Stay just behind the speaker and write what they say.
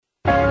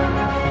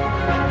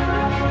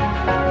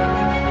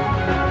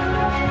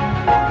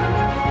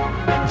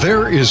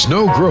There is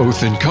no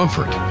growth in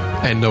comfort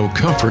and no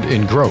comfort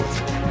in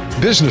growth.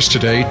 Business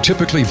today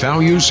typically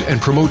values and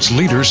promotes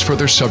leaders for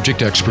their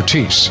subject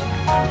expertise.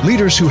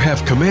 Leaders who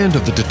have command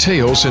of the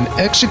details and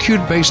execute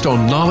based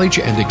on knowledge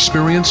and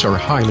experience are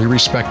highly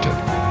respected.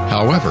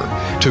 However,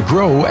 to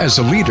grow as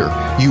a leader,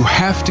 you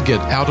have to get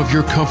out of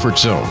your comfort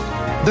zone.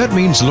 That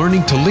means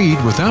learning to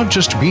lead without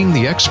just being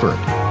the expert.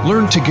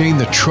 Learn to gain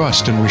the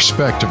trust and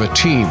respect of a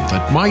team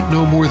that might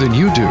know more than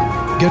you do.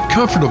 Get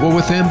comfortable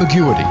with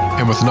ambiguity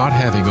and with not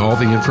having all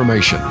the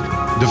information.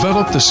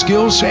 Develop the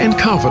skills and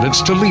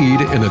confidence to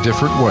lead in a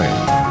different way.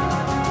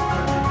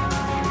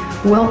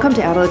 Welcome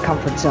to Out of the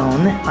Comfort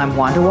Zone. I'm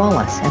Wanda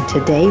Wallace, and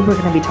today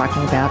we're going to be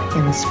talking about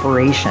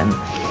inspiration.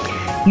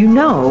 You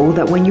know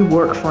that when you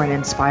work for an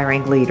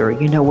inspiring leader,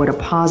 you know what a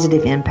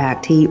positive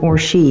impact he or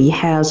she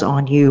has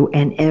on you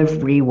and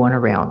everyone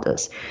around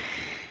us.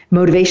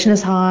 Motivation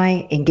is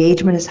high,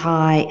 engagement is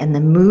high, and the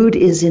mood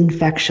is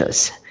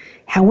infectious.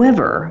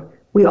 However,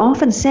 we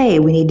often say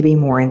we need to be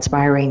more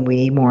inspiring, we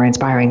need more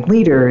inspiring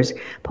leaders,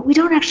 but we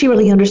don't actually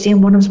really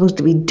understand what I'm supposed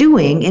to be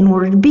doing in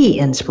order to be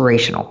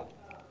inspirational.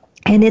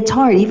 And it's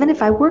hard. Even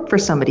if I work for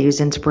somebody who's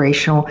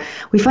inspirational,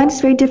 we find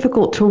it's very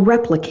difficult to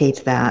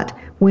replicate that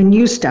when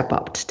you step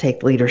up to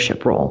take the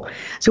leadership role.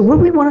 So what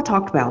we want to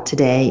talk about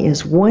today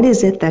is what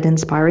is it that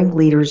inspiring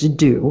leaders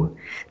do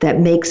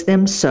that makes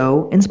them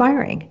so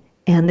inspiring?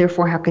 And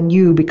therefore, how can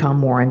you become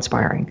more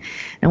inspiring?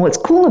 And what's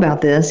cool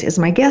about this is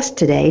my guest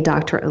today,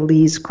 Dr.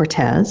 Elise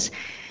Cortez.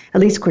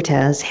 Elise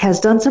Cortez has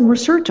done some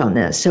research on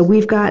this. So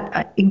we've got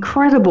an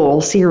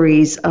incredible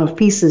series of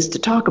pieces to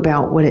talk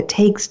about what it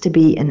takes to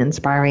be an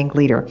inspiring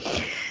leader.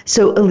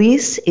 So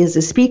Elise is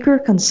a speaker,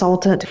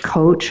 consultant,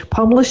 coach,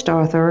 published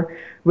author,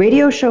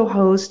 radio show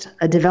host,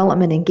 a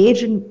development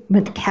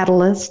engagement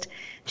catalyst.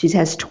 She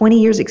has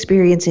 20 years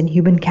experience in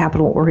human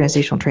capital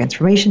organizational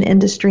transformation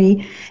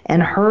industry,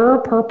 and her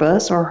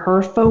purpose or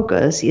her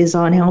focus is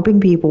on helping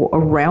people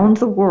around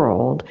the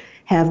world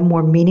have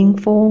more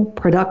meaningful,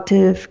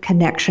 productive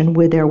connection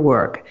with their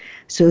work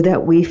so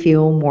that we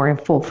feel more in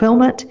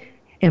fulfillment,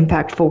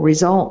 impactful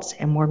results,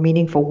 and more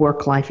meaningful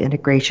work-life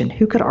integration.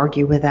 Who could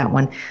argue with that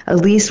one?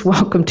 Elise,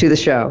 welcome to the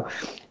show.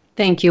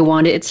 Thank you,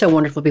 Wanda. It's so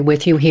wonderful to be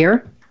with you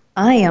here.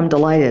 I am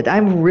delighted.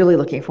 I'm really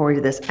looking forward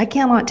to this. I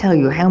cannot tell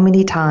you how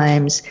many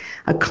times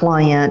a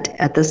client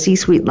at the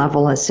C-suite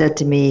level has said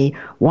to me,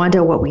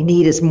 Wanda, what we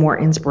need is more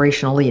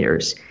inspirational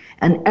leaders.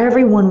 And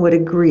everyone would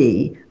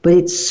agree, but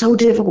it's so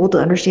difficult to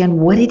understand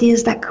what it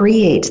is that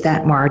creates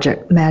that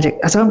magic.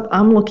 So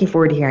I'm looking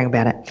forward to hearing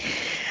about it.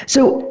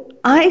 So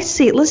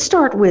let's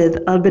start with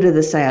a bit of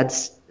the sad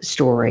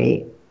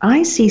story.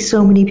 I see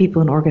so many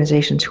people in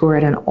organizations who are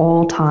at an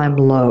all-time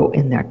low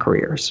in their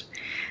careers.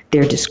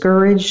 They're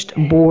discouraged,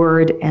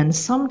 bored, and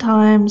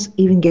sometimes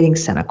even getting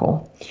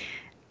cynical.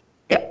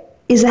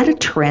 Is that a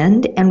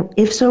trend? And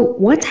if so,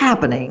 what's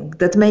happening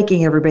that's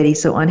making everybody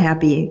so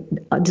unhappy,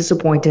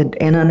 disappointed,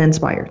 and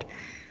uninspired?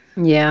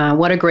 Yeah,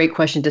 what a great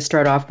question to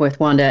start off with,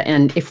 Wanda.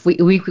 And if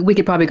we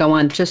could probably go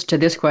on just to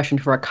this question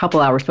for a couple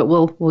hours, but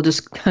we'll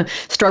just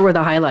start with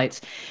the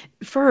highlights.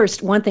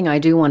 First, one thing I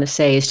do want to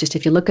say is just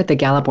if you look at the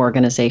Gallup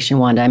organization,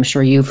 Wanda, I'm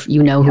sure you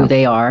know who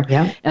they are,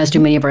 as do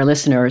many of our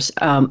listeners.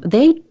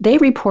 They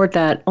report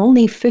that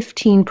only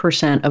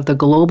 15% of the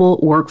global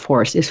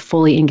workforce is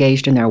fully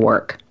engaged in their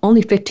work.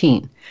 Only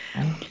 15.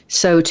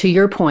 So to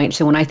your point,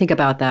 so when I think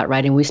about that,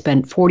 right, and we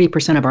spend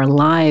 40% of our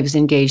lives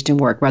engaged in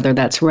work, whether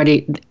that's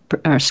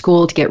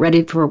school to get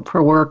ready for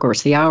work or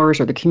it's the hours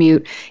or the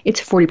commute, it's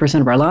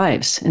 40% of our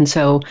lives. And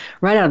so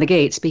right out of the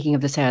gate, speaking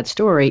of the sad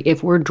story,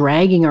 if we're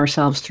dragging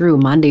ourselves through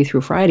Monday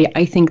through Friday,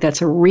 I think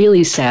that's a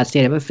really sad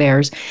state of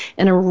affairs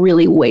and a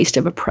really waste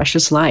of a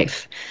precious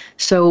life.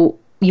 So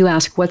you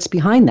ask, what's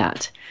behind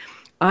that?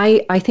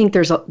 I think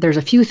there's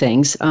a few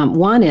things.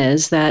 One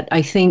is that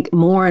I think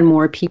more and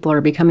more people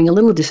are becoming a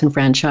little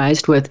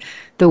disenfranchised with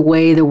the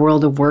way the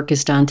world of work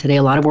is done today.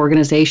 A lot of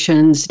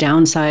organizations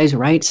downsize,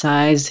 right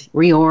size,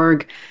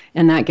 reorg,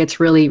 and that gets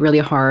really, really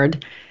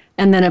hard.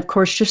 And then, of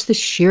course, just the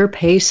sheer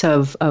pace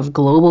of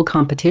global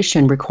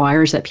competition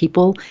requires that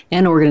people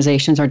and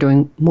organizations are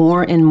doing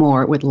more and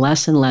more with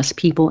less and less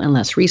people and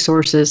less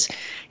resources.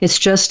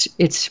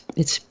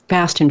 It's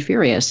fast and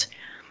furious.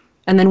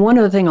 And then one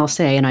other thing I'll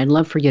say, and I'd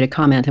love for you to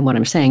comment on what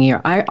I'm saying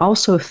here, I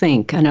also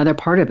think another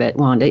part of it,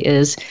 Wanda,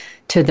 is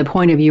to the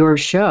point of your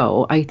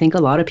show, I think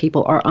a lot of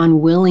people are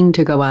unwilling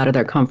to go out of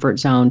their comfort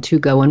zone to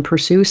go and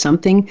pursue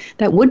something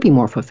that would be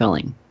more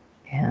fulfilling.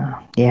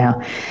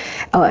 Yeah.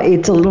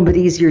 It's a little bit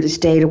easier to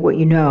stay to what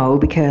you know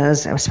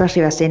because,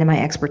 especially if I stay to my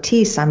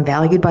expertise, I'm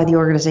valued by the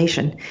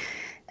organization.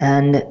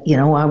 And,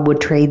 I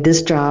would trade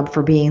this job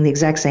for being the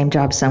exact same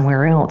job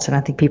somewhere else. And I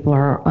think people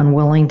are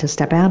unwilling to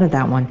step out of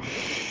that one.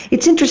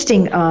 It's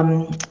interesting.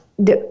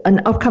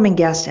 An upcoming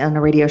guest on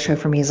a radio show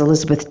for me is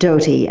Elizabeth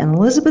Doty. And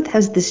Elizabeth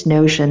has this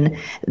notion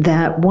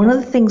that one of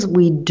the things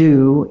we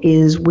do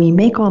is we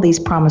make all these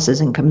promises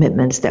and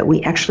commitments that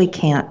we actually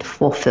can't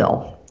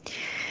fulfill.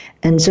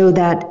 And so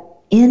that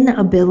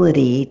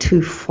inability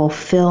to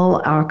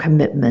fulfill our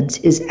commitments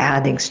is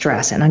adding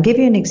stress. And I'll give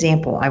you an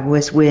example. I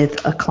was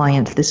with a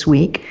client this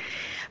week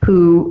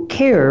who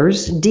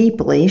cares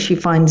deeply. She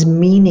finds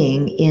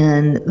meaning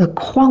in the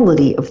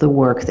quality of the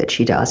work that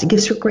she does. It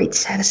gives her great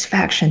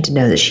satisfaction to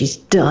know that she's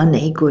done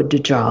a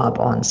good job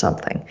on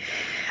something.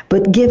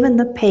 But given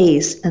the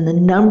pace and the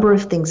number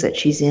of things that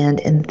she's in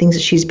and the things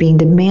that she's being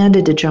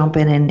demanded to jump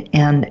in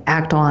and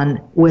act on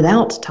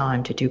without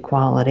time to do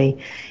quality,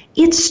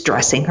 it's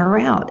stressing her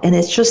out. And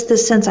it's just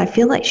this sense, I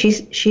feel like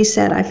she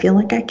said, I feel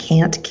like I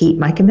can't keep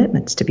my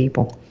commitments to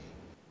people.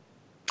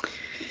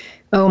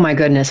 Oh my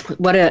goodness,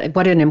 what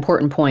an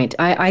important point.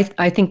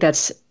 I think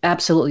that's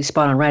absolutely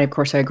spot on right. Of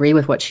course, I agree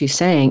with what she's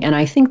saying, and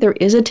I think there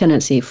is a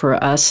tendency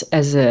for us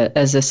as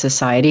a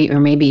society,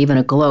 or maybe even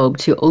a globe,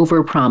 to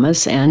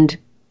overpromise and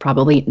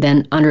probably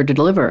then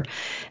underdeliver.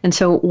 And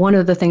so one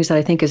of the things that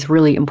I think is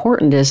really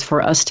important is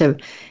for us to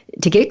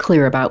get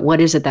clear about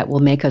what is it that will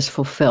make us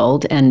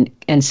fulfilled and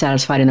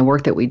satisfied in the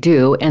work that we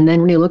do, and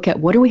then really look at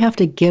what do we have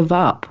to give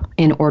up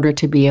in order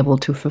to be able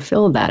to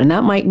fulfill that. And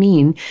that might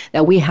mean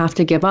that we have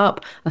to give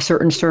up a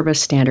certain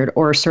service standard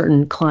or a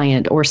certain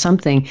client or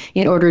something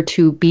in order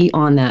to be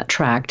on that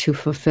track to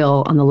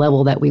fulfill on the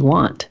level that we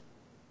want.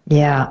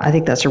 Yeah, I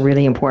think that's a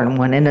really important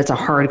one. And it's a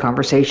hard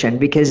conversation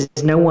because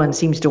no one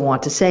seems to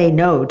want to say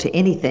no to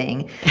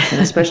anything.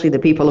 And especially the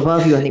people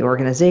above you in the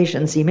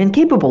organization seem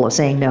incapable of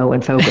saying no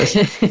and focus.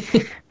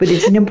 But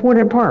it's an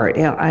important part.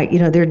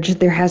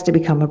 There has to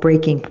become a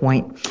breaking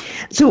point.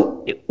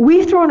 So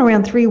we've thrown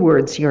around 3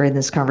 words here in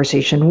this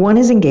conversation. 1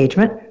 is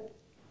engagement.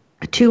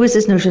 2 is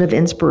this notion of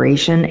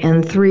inspiration,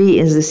 and 3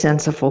 is the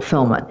sense of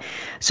fulfillment.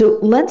 So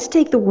let's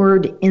take the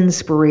word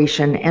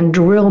inspiration and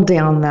drill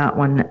down that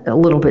one a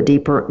little bit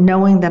deeper,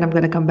 knowing that I'm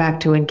going to come back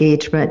to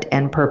engagement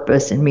and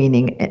purpose and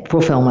meaning and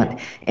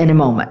fulfillment in a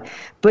moment.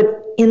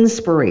 But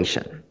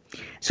inspiration.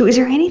 So is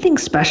there anything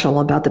special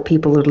about the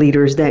people or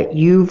leaders that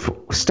you've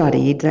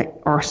studied that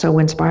are so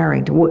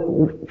inspiring?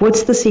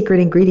 What's the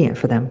secret ingredient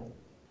for them?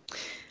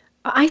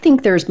 I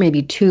think there's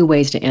maybe 2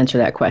 ways to answer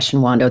that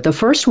question, Wanda. The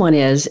first one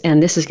is,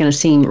 and this is going to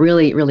seem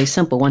really, really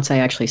simple once I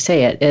actually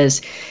say it,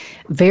 is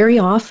very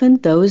often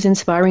those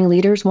inspiring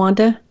leaders,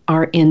 Wanda,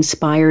 are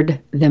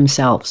inspired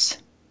themselves.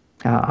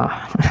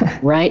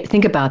 Right?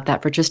 Think about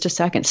that for just a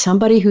second.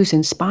 Somebody who's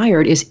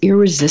inspired is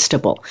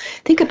irresistible.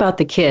 Think about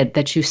the kid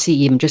that you see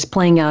even just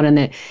playing out in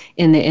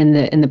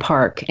the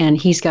park, and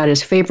he's got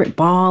his favorite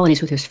ball and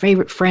he's with his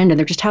favorite friend, and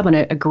they're just having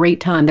a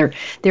great time.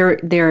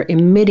 They're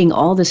emitting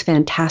all this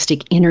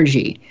fantastic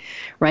energy,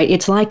 right?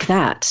 It's like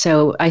that.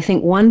 So I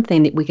think one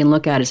thing that we can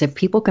look at is if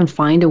people can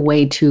find a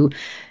way to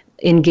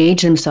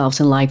engage themselves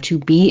in life, to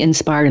be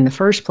inspired in the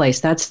first place,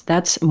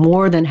 that's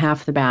more than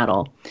half the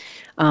battle.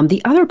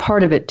 The other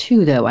part of it,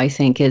 too, though, I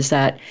think, is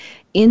that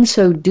in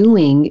so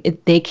doing,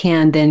 they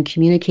can then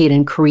communicate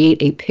and create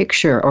a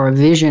picture or a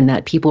vision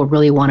that people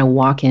really want to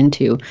walk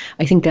into.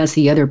 I think that's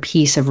the other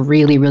piece of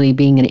really, really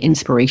being an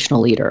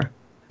inspirational leader.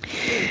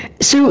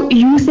 So do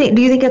you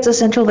think it's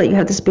essential that you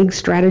have this big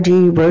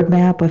strategy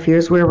roadmap of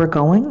here's where we're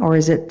going, or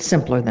is it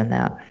simpler than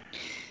that?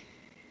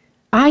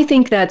 I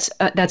think that's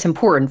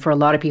important for a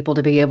lot of people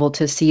to be able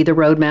to see the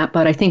roadmap.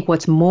 But I think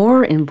what's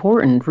more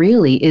important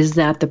really is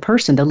that the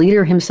person, the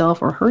leader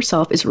himself or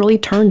herself, is really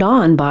turned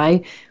on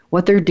by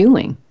what they're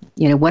doing,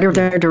 whatever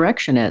their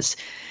direction is.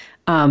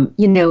 When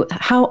you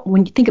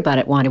think about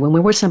it, Wanda, when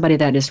we're with somebody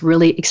that is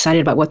really excited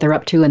about what they're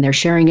up to and they're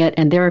sharing it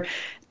and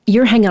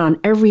you're hanging on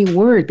every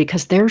word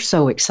because they're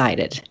so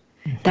excited.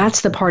 Mm-hmm.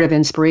 That's the part of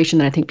inspiration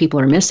that I think people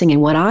are missing.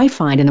 And what I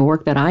find in the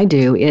work that I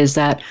do is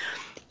that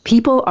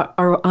people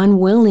are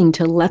unwilling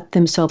to let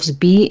themselves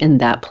be in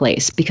that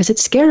place because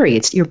it's scary.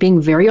 You're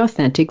being very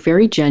authentic,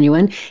 very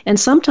genuine, and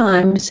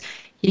sometimes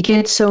you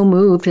get so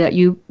moved that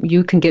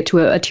you can get to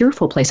a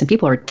tearful place, and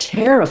people are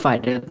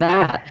terrified of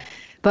that.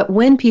 But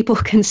when people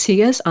can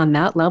see us on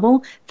that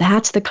level,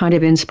 that's the kind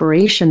of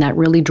inspiration that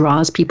really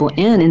draws people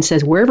in and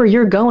says, wherever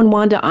you're going,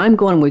 Wanda, I'm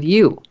going with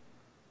you.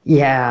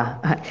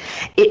 Yeah.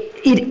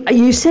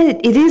 You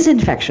said it is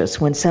infectious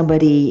when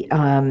somebody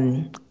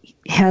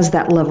has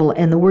that level,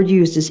 and the word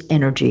used is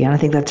energy, and I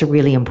think that's a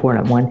really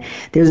important one.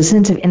 There's a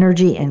sense of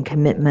energy and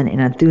commitment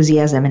and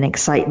enthusiasm and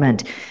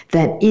excitement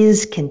that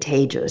is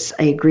contagious.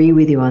 I agree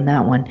with you on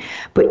that one.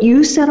 But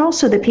you said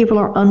also that people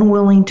are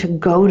unwilling to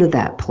go to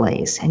that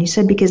place, and you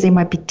said because they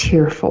might be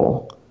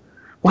tearful.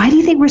 Why do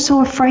you think we're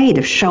so afraid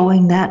of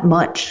showing that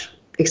much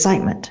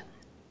excitement?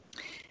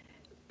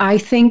 I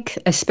think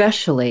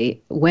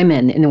especially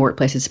women in the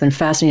workplace, it's been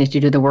fascinating to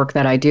do the work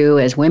that I do,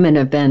 as women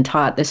have been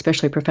taught,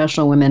 especially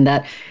professional women,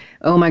 that,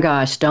 oh my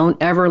gosh, don't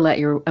ever let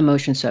your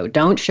emotions show.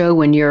 Don't show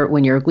when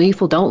you're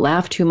gleeful. Don't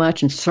laugh too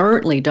much, and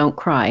certainly don't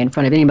cry in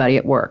front of anybody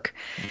at work.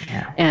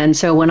 Yeah. And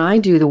so when I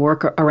do the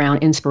work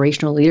around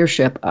inspirational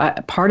leadership,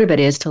 part of it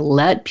is to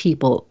let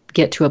people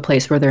get to a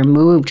place where they're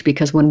moved,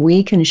 because when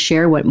we can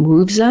share what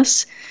moves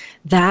us,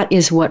 that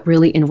is what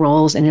really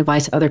enrolls and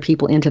invites other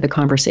people into the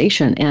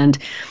conversation. And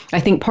I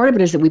think part of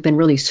it is that we've been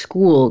really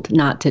schooled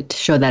not to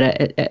show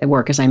that at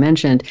work, as I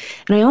mentioned.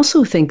 And I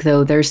also think,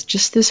 though, there's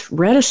just this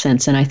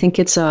reticence, and I think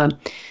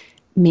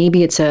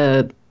maybe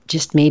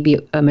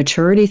a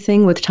maturity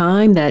thing with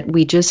time, that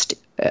we just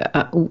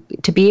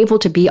to be able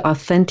to be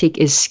authentic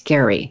is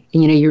scary.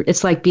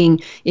 It's like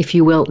being, if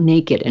you will,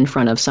 naked in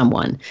front of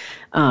someone.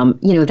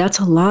 That's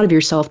a lot of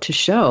yourself to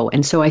show.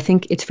 And so I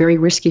think it's very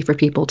risky for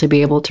people to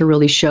be able to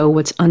really show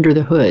what's under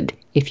the hood,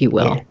 if you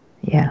will.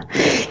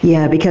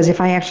 Yeah, because if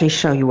I actually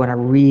show you what I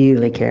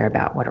really care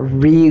about, what I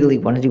really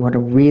want to do,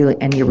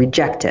 and you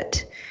reject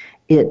it,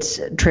 it's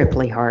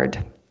triply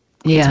hard.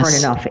 Yes.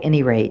 It's hard enough at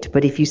any rate.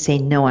 But if you say,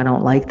 no, I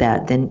don't like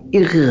that, then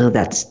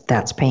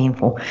that's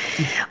painful.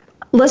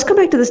 Let's go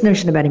back to this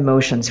notion about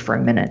emotions for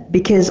a minute,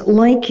 because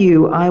like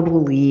you, I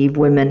believe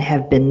women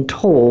have been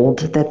told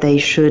that they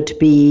should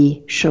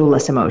show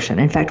less emotion.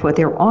 In fact, what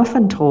they're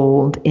often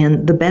told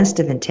in the best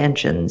of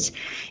intentions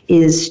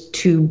is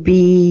to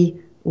be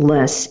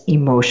less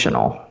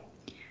emotional.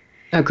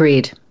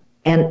 Agreed.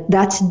 And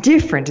that's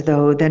different,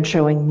 though, than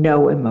showing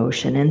no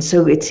emotion. And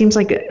so it seems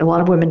like a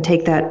lot of women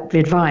take that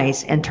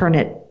advice and turn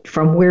it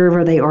from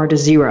wherever they are to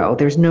zero.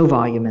 There's no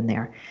volume in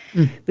there.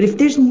 But if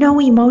there's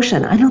no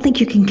emotion, I don't think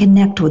you can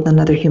connect with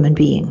another human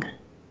being.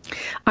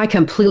 I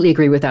completely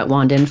agree with that,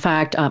 Wanda. In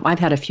fact, I've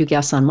had a few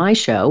guests on my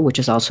show, which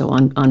is also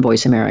on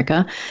Voice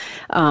America,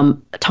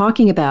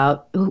 talking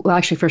about, well,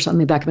 actually, first, let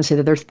me back up and say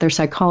that they're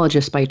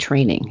psychologists by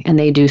training, and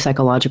they do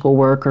psychological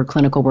work or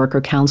clinical work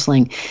or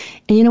counseling.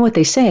 And you know what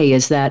they say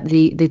is that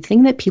the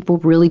thing that people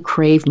really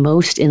crave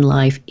most in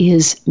life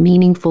is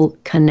meaningful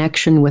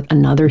connection with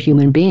another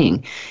human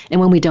being. And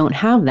when we don't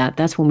have that,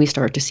 that's when we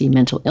start to see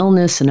mental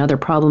illness and other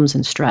problems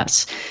and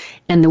stress.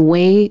 And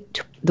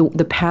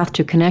the path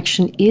to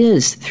connection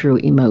is through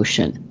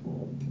emotion.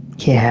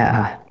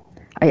 Yeah,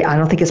 I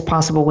don't think it's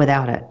possible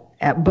without it.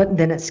 But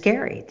then it's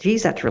scary.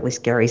 Geez, that's really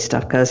scary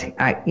stuff, because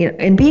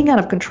and being out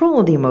of control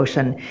of the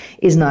emotion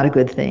is not a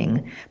good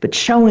thing. But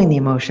showing the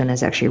emotion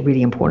is actually a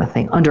really important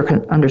thing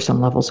under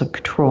some levels of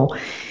control.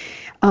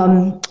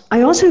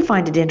 I also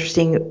find it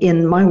interesting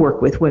in my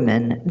work with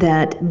women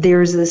that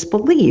there's this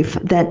belief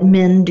that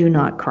men do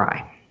not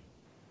cry.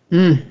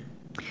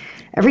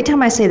 Every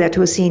time I say that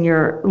to a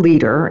senior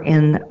leader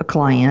in a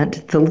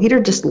client, the leader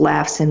just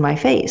laughs in my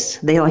face.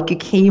 They're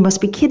like, you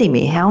must be kidding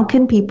me. How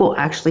can people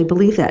actually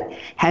believe that?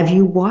 Have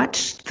you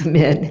watched the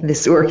men in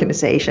this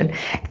organization?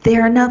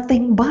 They're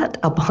nothing but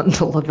a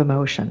bundle of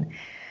emotion.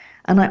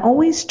 And I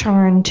always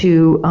turn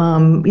to,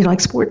 like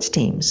sports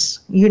teams.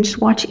 We've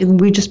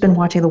just been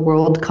watching the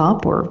World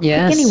Cup, or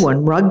yes.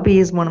 Anyone. Rugby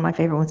is one of my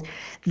favorite ones.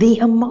 The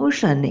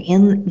emotion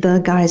in the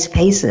guys'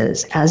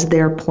 faces as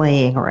they're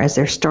playing, or as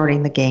they're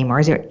starting the game, or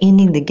as they're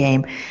ending the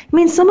game. I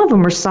mean, some of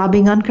them are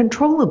sobbing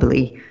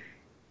uncontrollably.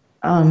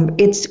 How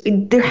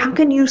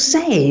can you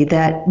say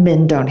that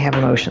men don't have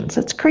emotions?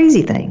 That's a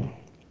crazy thing.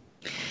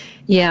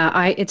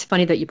 Yeah, it's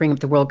funny that you bring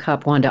up the World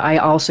Cup, Wanda. I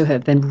also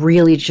have been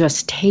really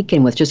just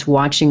taken with just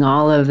watching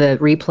all of the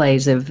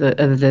replays of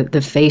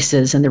the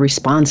faces and the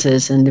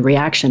responses and the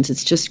reactions.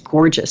 It's just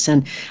gorgeous.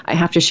 And I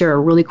have to share a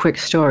really quick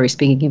story,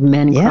 speaking of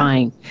men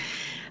crying.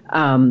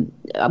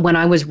 When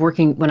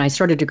I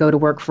started to go to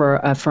work for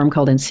a firm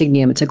called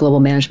Insignium, it's a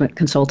global management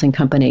consulting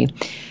company.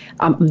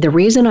 The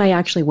reason I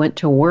actually went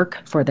to work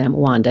for them,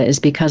 Wanda, is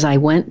because I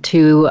went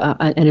to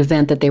an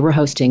event that they were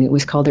hosting. It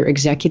was called their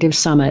Executive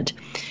Summit,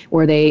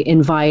 where they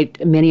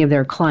invite many of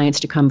their clients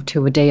to come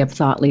to a day of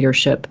thought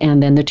leadership.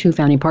 And then the two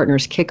founding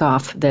partners kick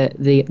off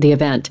the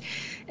event.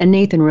 And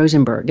Nathan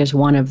Rosenberg is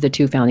one of the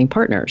two founding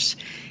partners.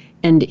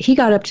 And he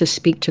got up to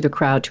speak to the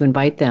crowd to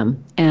invite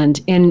them.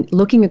 And in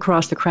looking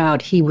across the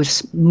crowd, he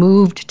was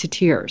moved to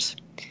tears.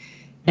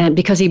 And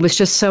because he was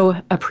just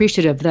so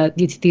appreciative that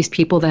these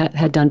people that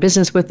had done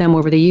business with them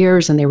over the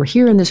years, and they were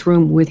here in this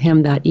room with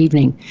him that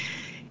evening.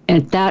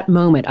 And at that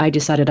moment, I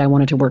decided I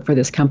wanted to work for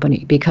this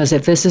company, because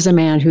if this is a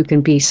man who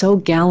can be so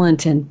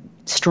gallant and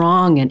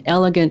strong and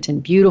elegant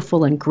and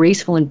beautiful and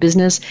graceful in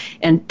business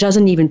and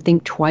doesn't even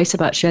think twice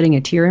about shedding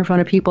a tear in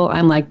front of people,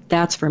 I'm like,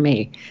 that's for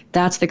me.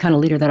 That's the kind of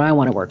leader that I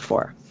want to work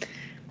for.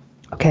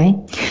 Okay.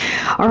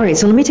 All right.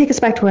 So let me take us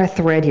back to our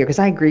thread here, because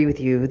I agree with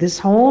you. This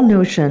whole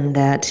notion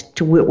that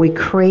what we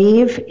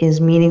crave is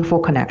meaningful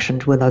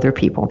connections with other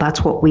people.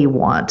 That's what we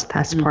want.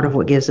 That's part of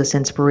what gives us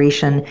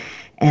inspiration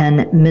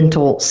and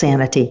mental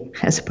sanity,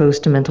 as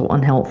opposed to mental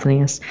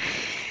unhealthiness.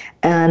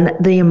 And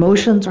the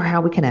emotions are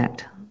how we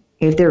connect.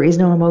 If there is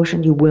no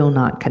emotion, you will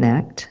not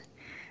connect.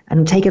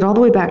 And take it all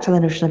the way back to the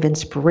notion of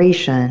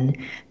inspiration.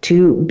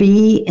 To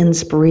be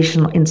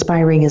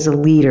inspiring as a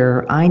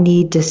leader, I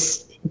need to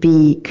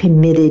be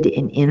committed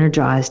and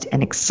energized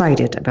and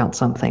excited about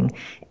something,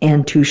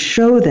 and to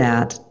show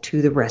that to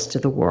the rest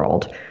of the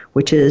world,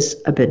 which is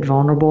a bit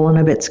vulnerable and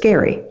a bit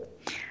scary.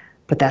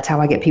 But that's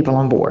how I get people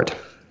on board.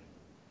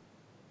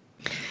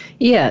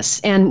 Yes,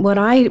 and what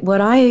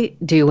I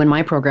do in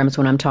my programs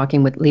when I'm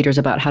talking with leaders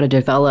about how to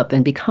develop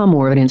and become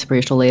more of an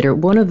inspirational leader,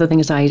 one of the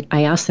things I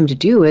ask them to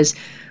do is,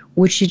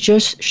 would you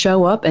just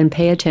show up and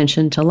pay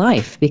attention to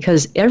life?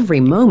 Because every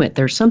moment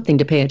there's something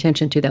to pay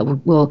attention to that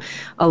will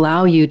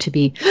allow you to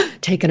be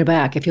taken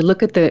aback. If you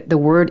look at the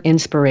word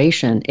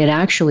inspiration, it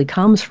actually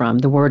comes from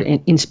the word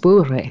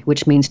inspire,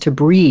 which means to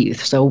breathe.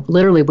 So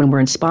literally when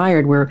we're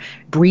inspired, we're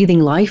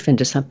breathing life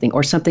into something,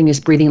 or something is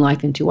breathing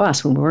life into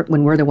us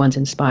when we're the ones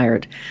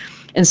inspired.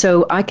 And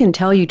so I can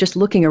tell you, just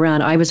looking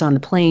around, I was on the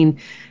plane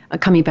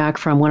coming back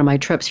from one of my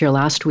trips here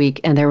last week,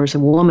 and there was a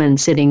woman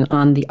sitting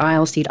on the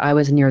aisle seat. I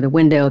was near the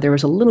window. There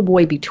was a little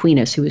boy between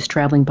us who was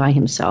traveling by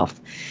himself.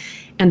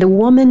 And the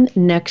woman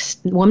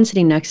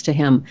sitting next to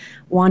him,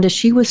 Wanda,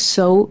 she was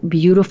so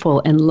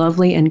beautiful and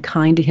lovely and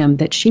kind to him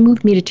that she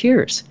moved me to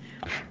tears.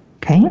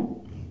 Okay.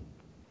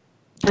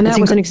 And that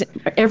was an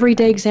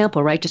everyday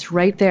example, right? Just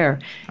right there,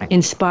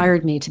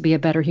 inspired me to be a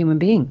better human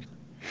being.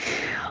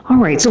 All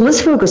right, so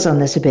let's focus on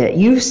this a bit.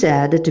 You've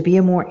said that to be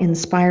a more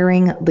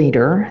inspiring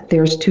leader,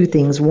 there's two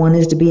things. One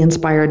is to be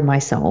inspired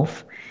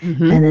myself.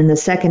 Mm-hmm. And then the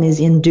second is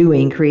in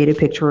doing, create a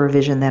picture or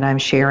vision that I'm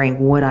sharing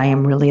what I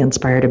am really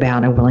inspired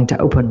about and willing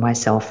to open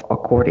myself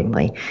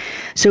accordingly.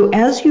 So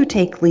as you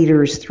take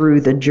leaders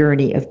through the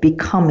journey of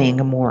becoming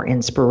more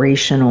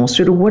inspirational,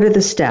 sort of what are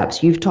the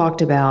steps? You've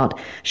talked about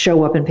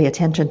show up and pay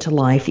attention to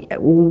life.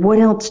 What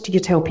else do you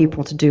tell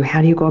people to do?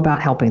 How do you go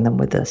about helping them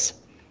with this?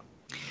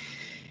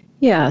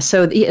 Yeah,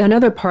 so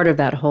another part of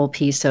that whole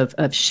piece of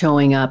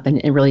showing up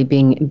and really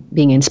being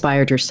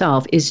inspired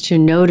yourself is to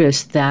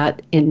notice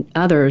that in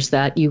others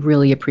that you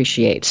really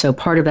appreciate. So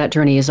part of that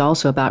journey is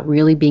also about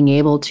really being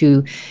able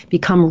to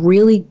become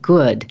really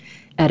good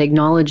at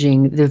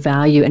acknowledging the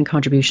value and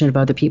contribution of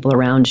other people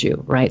around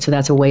you, right? So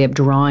that's a way of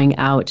drawing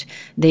out.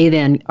 They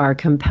then are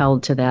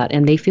compelled to that,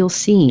 and they feel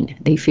seen,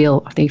 they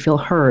feel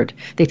heard,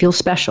 they feel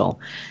special.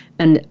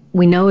 And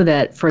we know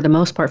that for the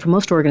most part, for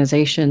most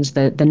organizations,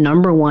 the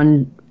number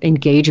one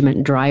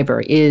engagement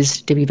driver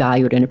is to be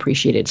valued and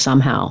appreciated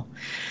somehow.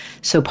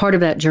 So part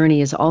of that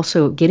journey is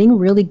also getting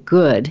really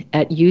good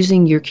at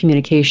using your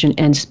communication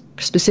and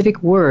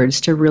specific words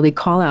to really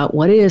call out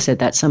what is it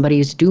that somebody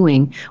is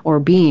doing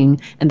or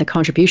being and the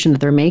contribution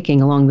that they're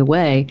making along the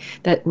way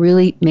that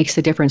really makes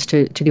the difference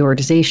to the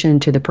organization,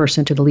 to the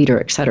person, to the leader,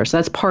 et cetera. So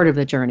that's part of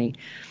the journey.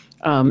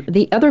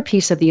 The other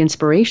piece of the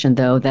inspiration,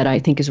 though, that I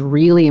think is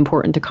really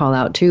important to call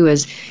out too,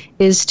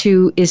 is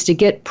to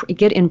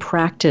get in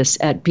practice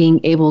at being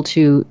able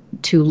to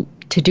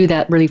do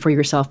that really for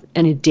yourself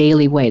in a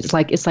daily way. It's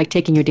like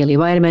taking your daily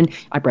vitamin.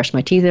 I brush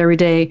my teeth every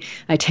day.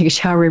 I take a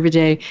shower every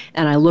day,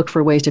 and I look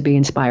for ways to be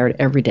inspired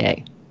every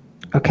day.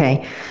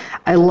 Okay.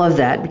 I love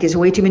that because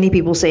way too many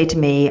people say to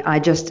me, I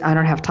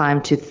don't have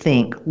time to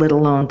think, let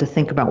alone to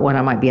think about what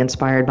I might be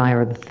inspired by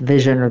or the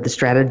vision or the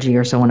strategy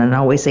or so on. And I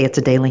always say it's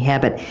a daily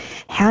habit.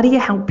 How do you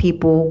help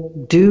people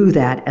do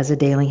that as a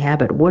daily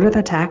habit? What are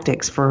the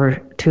tactics for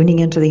tuning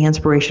into the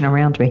inspiration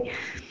around me?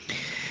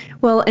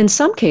 Well, in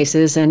some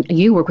cases, and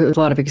you work with a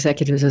lot of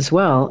executives as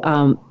well,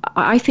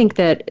 I think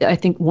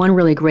one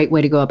really great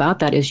way to go about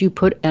that is you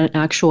put an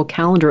actual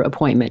calendar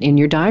appointment in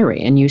your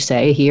diary and you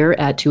say here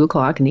at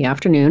 2:00 in the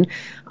afternoon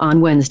on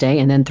Wednesday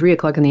and then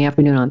 3:00 in the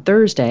afternoon on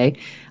Thursday,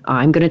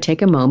 I'm going to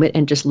take a moment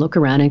and just look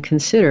around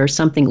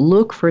and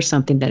look for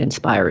something that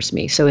inspires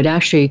me. So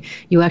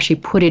you actually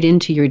put it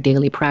into your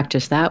daily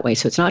practice that way.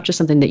 So it's not just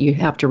something that you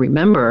have to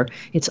remember,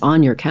 it's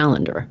on your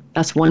calendar.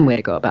 That's one way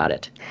to go about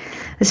it.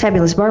 It's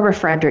fabulous. Barbara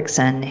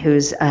Fredrickson,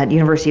 who's at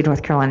University of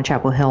North Carolina,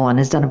 Chapel Hill, and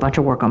has done a bunch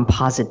of work on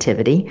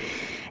positivity.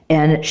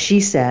 And she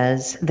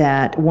says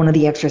that one of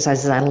the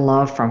exercises I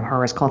love from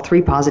her is called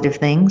 3 Positive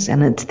Things.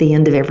 And at the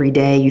end of every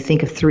day, you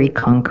think of 3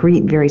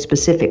 concrete, very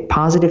specific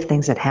positive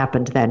things that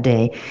happened that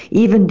day,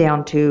 even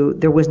down to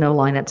there was no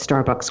line at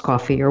Starbucks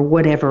coffee or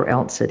whatever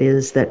else it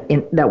is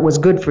that was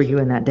good for you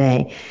in that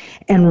day.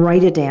 And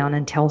write it down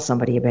and tell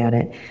somebody about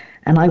it.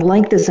 And I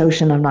like this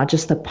notion of not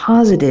just the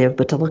positive,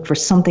 but to look for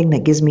something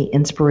that gives me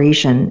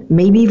inspiration,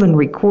 maybe even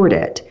record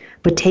it,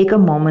 but take a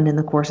moment in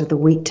the course of the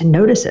week to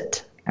notice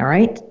it. All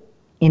right?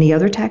 Any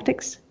other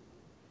tactics?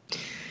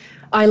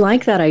 I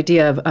like that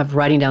idea of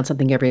writing down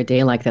something every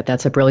day like that.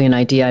 That's a brilliant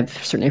idea. I've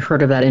certainly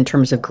heard of that in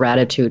terms of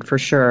gratitude for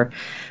sure.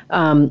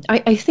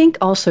 I think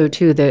also,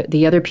 too,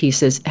 the other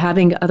piece is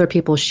having other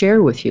people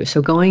share with you. So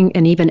going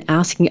and even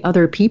asking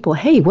other people,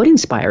 hey, what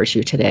inspires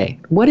you today?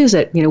 What is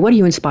it? What are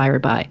you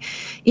inspired by?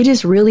 It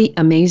is really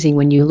amazing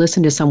when you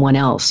listen to someone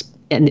else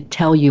and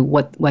tell you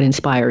what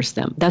inspires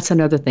them. That's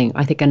another thing,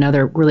 I think,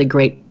 another really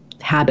great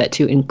habit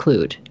to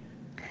include.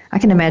 I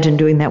can imagine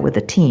doing that with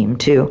a team,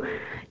 too.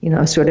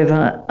 Sort of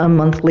a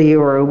monthly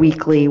or a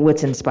weekly,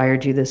 what's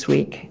inspired you this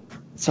week?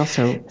 It's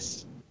also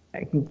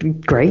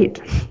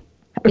great.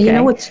 Okay.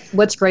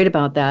 What's great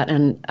about that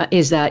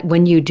is that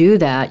when you do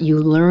that, you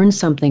learn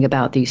something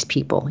about these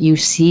people. You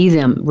see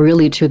them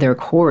really to their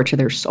core, to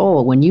their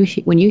soul. When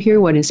you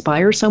hear what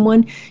inspires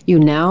someone, you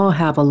now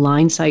have a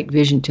line sight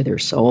vision to their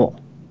soul.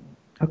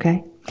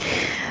 Okay.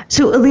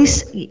 So at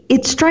least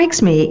it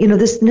strikes me,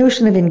 this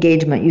notion of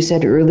engagement, you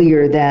said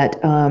earlier that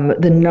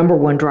the number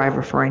one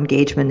driver for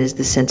engagement is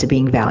the sense of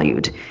being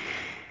valued.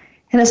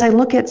 And as I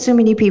look at so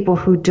many people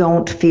who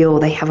don't feel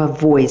they have a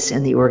voice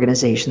in the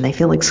organization, they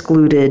feel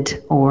excluded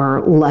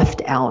or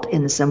left out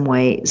in some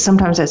way.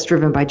 Sometimes that's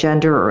driven by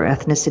gender or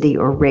ethnicity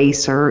or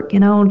race or,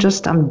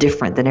 just I'm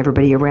different than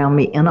everybody around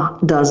me in a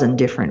dozen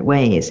different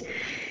ways.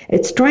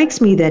 It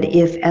strikes me that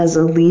if, as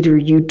a leader,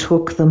 you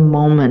took the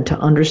moment to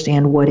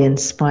understand what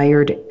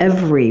inspired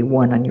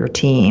everyone on your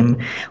team,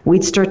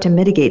 we'd start to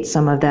mitigate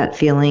some of that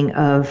feeling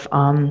of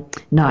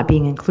not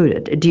being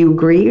included. Do you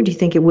agree, or do you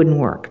think it wouldn't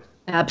work?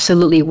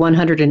 Absolutely,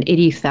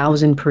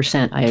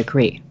 180,000% I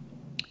agree.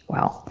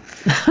 Well,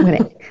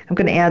 I'm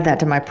going to add that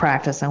to my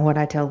practice on what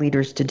I tell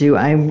leaders to do.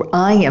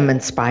 I am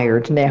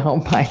inspired now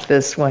by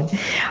this one.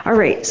 All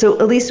right,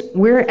 so Elise,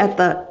 we're at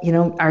the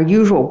our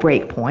usual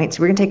break point.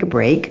 So we're going to take a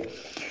break.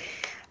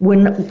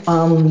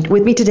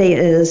 With me today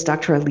is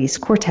Dr. Elise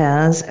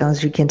Cortez.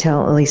 As you can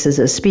tell, Elise is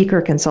a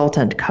speaker,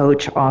 consultant,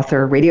 coach,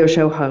 author, radio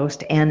show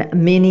host, and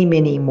many,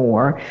 many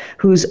more,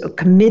 who's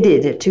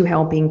committed to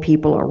helping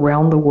people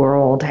around the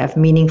world have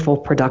meaningful,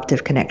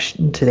 productive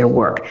connection to their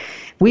work.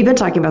 We've been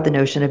talking about the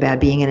notion about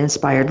being an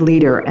inspired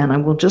leader, and I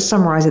will just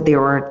summarize that there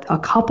are a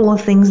couple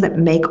of things that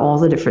make all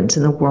the difference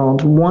in the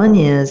world. One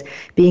is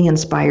being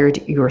inspired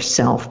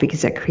yourself,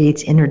 because that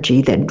creates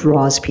energy that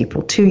draws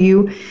people to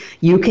you.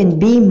 You can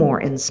be more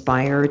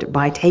inspired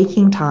by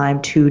taking time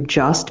to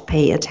just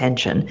pay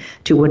attention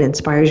to what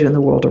inspires you in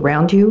the world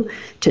around you,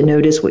 to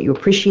notice what you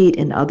appreciate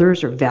in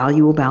others or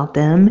value about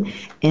them,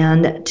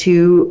 and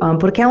to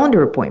put a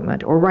calendar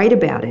appointment or write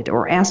about it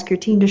or ask your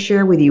team to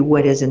share with you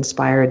what has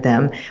inspired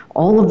them.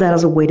 All of that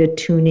is a way to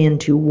tune in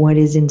to what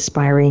is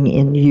inspiring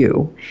in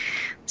you.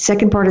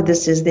 Second part of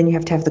this is then you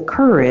have to have the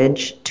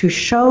courage to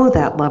show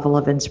that level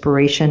of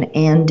inspiration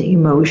and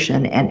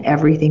emotion and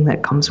everything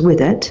that comes with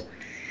it.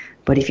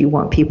 But if you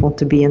want people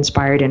to be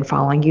inspired in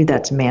following you,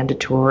 that's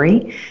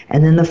mandatory.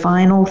 And then the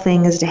final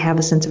thing is to have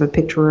a sense of a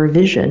picture or a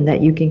vision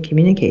that you can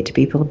communicate to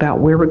people about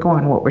where we're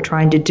going, what we're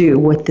trying to do,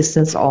 what this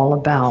is all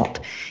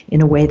about,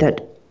 in a way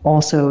that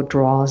also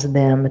draws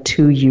them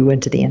to you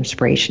and to the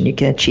inspiration you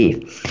can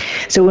achieve.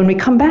 So when we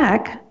come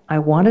back, I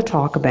want to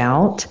talk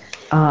about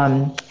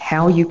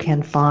how you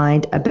can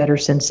find a better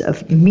sense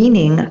of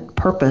meaning,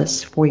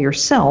 purpose for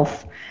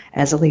yourself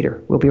as a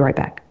leader. We'll be right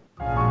back.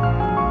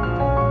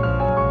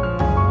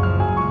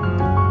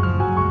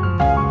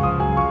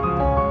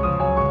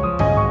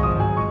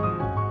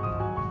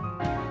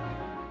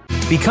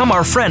 Become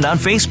our friend on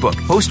Facebook.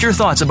 Post your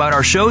thoughts about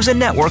our shows and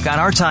network on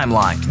our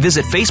timeline.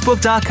 Visit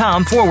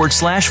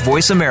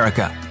facebook.com/Voice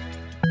America.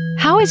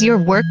 How is your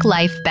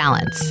work-life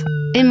balance?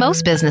 In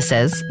most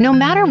businesses, no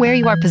matter where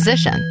you are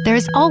positioned, there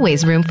is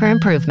always room for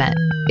improvement.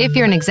 If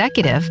you're an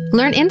executive,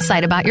 learn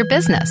insight about your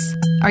business.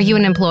 Are you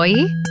an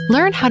employee?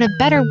 Learn how to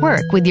better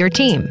work with your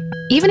team.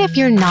 Even if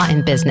you're not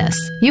in business,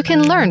 you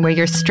can learn where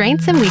your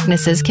strengths and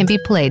weaknesses can be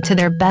played to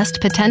their best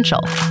potential.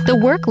 The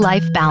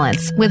Work-Life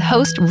Balance with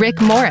host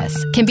Rick Morris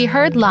can be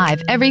heard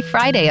live every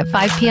Friday at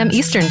 5 p.m.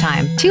 Eastern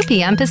Time, 2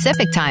 p.m.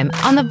 Pacific Time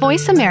on the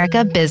Voice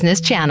America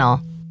Business Channel.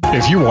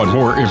 If you want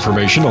more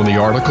information on the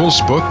articles,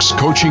 books,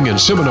 coaching, and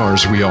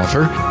seminars we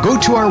offer, go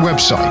to our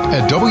website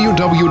at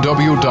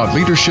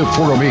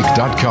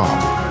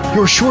www.leadershipforuminc.com.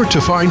 You're sure to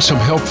find some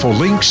helpful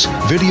links,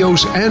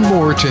 videos, and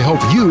more to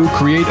help you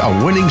create a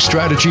winning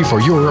strategy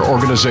for your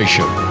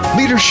organization.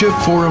 Leadership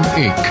Forum,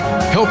 Inc.,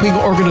 helping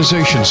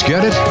organizations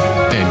get it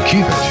and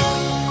keep it.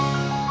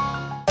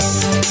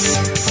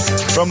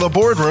 From the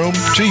boardroom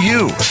to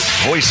you,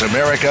 Voice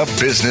America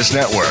Business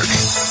Network.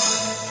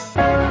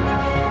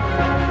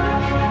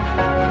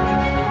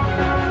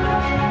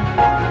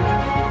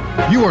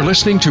 You are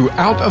listening to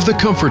Out of the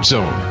Comfort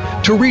Zone.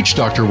 To reach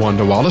Dr.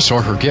 Wanda Wallace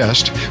or her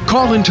guest,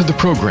 call into the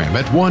program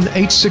at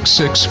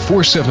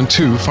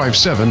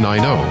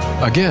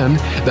 1-866-472-5790. Again,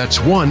 that's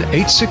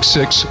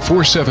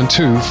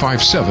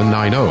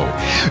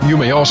 1-866-472-5790. You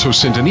may also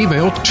send an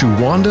email to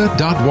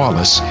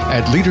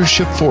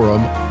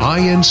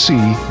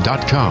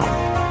wanda.wallace@leadershipforuminc.com.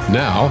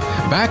 Now,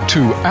 back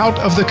to Out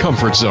of the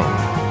Comfort Zone.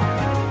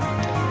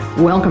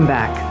 Welcome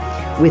back.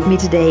 With me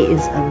today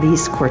is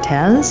Elise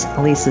Cortez.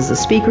 Elise is a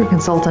speaker,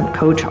 consultant,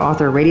 coach,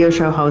 author, radio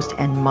show host,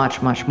 and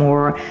much, much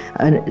more.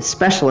 A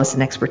specialist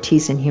in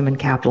expertise in human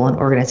capital and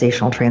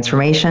organizational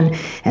transformation,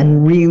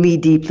 and really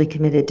deeply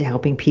committed to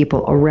helping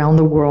people around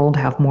the world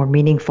have more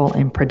meaningful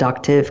and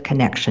productive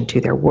connection to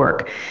their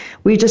work.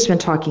 We've just been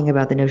talking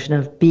about the notion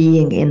of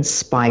being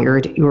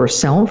inspired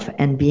yourself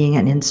and being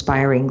an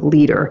inspiring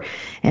leader,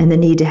 and the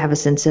need to have a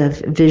sense of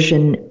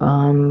vision.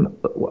 I'm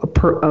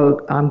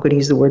going to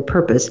use the word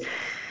purpose.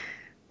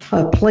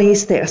 A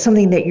place that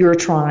something that you're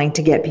trying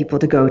to get people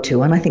to go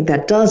to. And I think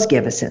that does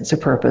give a sense of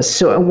purpose.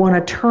 So I want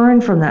to turn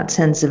from that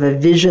sense of a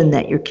vision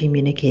that you're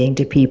communicating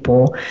to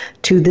people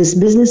to this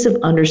business of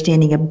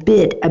understanding a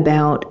bit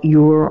about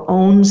your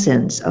own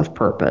sense of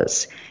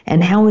purpose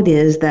and how it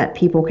is that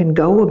people can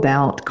go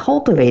about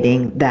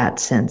cultivating that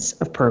sense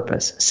of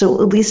purpose. So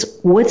Elise,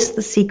 what's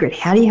the secret?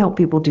 How do you help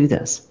people do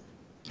this?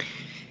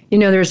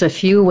 There's a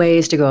few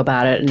ways to go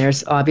about it, and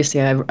there's obviously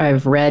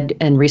I've read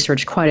and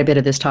researched quite a bit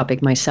of this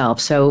topic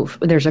myself. So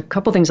there's a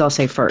couple things I'll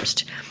say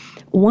first.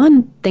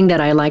 One thing that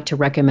I like to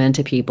recommend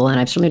to people, and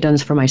I've certainly done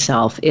this for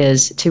myself,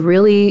 is to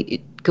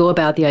really go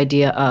about the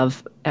idea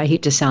of, I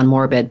hate to sound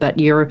morbid, but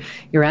you're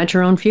at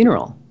your own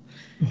funeral.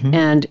 Mm-hmm.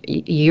 And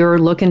you're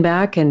looking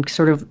back and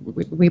sort of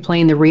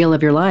replaying the reel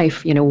of your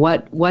life.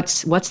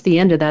 What's the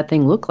end of that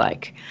thing look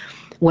like?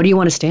 What do you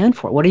want to stand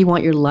for? What do you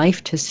want your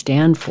life to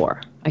stand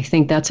for? I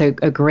think that's a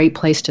great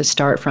place to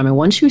start from. And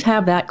once you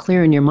have that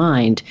clear in your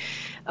mind,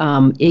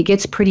 it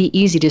gets pretty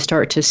easy to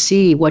start to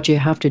see what you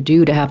have to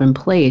do to have in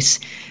place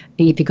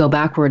if you go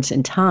backwards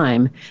in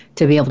time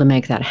to be able to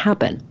make that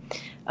happen.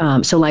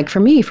 So like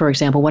for me, for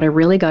example, what I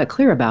really got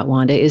clear about,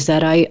 Wanda, is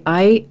that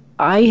I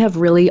have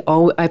really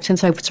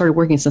since I've started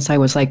working since I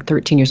was like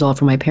 13 years old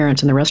for my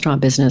parents in the restaurant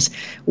business,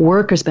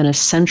 work has been a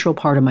central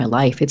part of my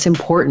life. It's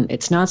important.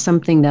 It's not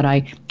something that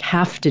I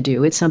have to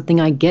do. It's something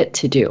I get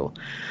to do.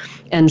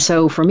 And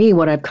so for me,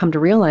 what I've come to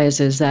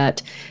realize is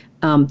that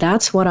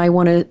that's what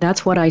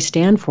I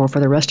stand for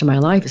the rest of my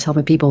life, is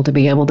helping people to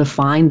be able to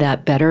find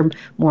that better,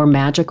 more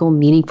magical,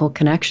 meaningful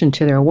connection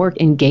to their work,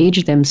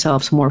 engage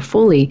themselves more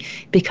fully,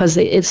 because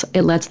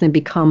it lets them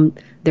become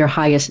their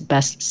highest,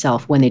 best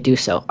self when they do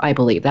so. I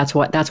believe that's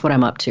what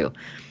I'm up to.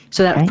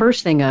 So that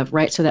first thing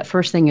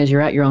is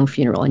you're at your own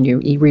funeral and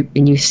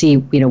you see,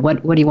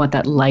 what do you want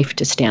that life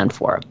to stand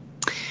for?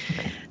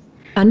 Okay.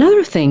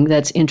 Another thing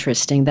that's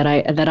interesting that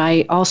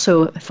I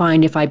also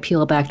find if I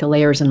peel back the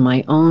layers in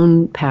my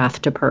own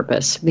path to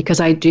purpose, because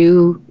I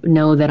do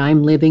know that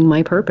I'm living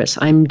my purpose.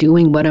 I'm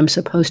doing what I'm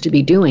supposed to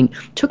be doing.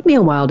 It took me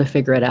a while to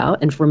figure it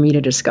out and for me to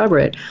discover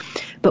it.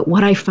 But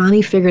what I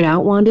finally figured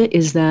out, Wanda,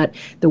 is that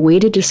the way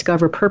to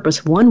discover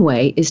purpose, one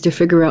way, is to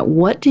figure out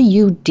what do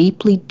you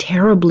deeply,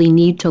 terribly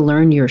need to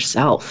learn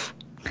yourself.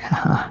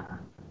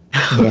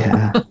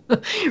 Yeah.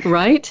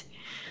 Right?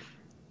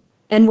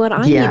 And what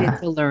I needed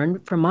to learn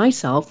for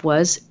myself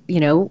was,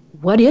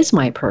 what is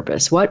my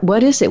purpose?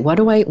 What is it? What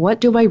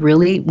do I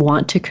really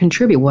want to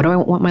contribute? What do I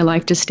want my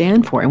life to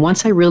stand for? And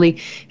once I really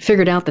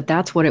figured out that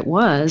that's what it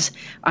was,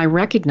 I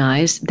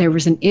recognized there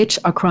was an itch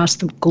across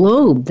the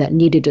globe that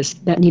needed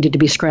to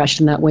be scratched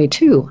in that way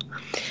too.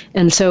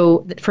 And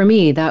so for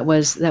me, that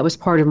was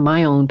part of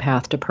my own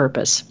path to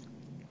purpose.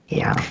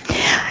 Yeah.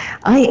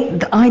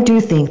 I do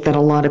think that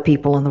a lot of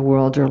people in the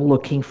world are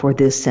looking for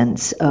this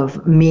sense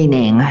of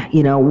meaning.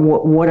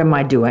 What am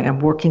I doing? I'm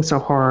working so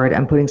hard.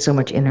 I'm putting so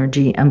much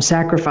energy. I'm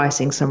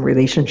sacrificing some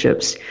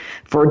relationships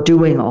for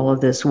doing all of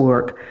this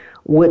work.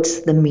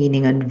 What's the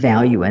meaning and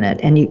value in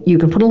it? And you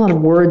can put a lot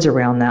of words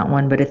around that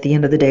one, but at the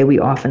end of the day, we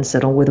often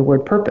settle with the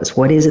word purpose.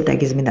 What is it that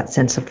gives me that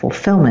sense of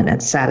fulfillment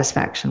and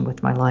satisfaction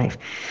with my life?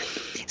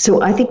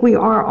 So I think we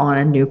are on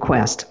a new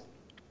quest.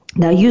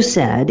 Now, you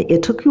said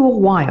it took you a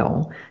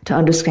while to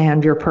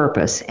understand your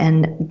purpose,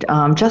 and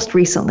just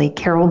recently,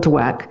 Carol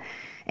Dweck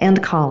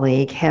and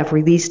colleague have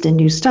released a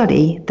new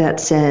study that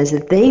says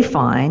that they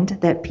find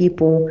that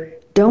people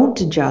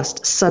don't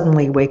just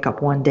suddenly wake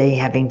up one day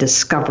having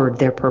discovered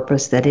their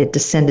purpose, that it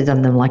descended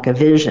on them like a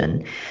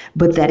vision,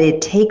 but that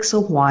it takes a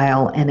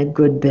while and a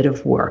good bit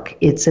of work.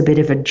 It's a bit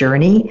of a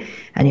journey,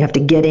 and you have to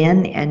get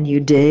in and you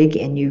dig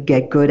and you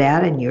get good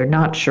at it and you're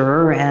not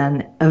sure,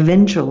 and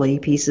eventually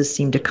pieces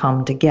seem to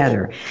come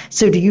together.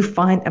 So do you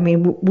find,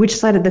 which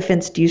side of the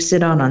fence do you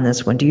sit on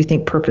this one? Do you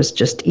think purpose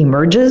just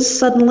emerges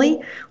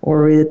suddenly,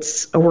 or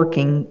it's a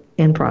working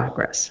in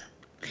progress?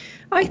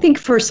 I think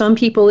for some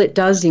people it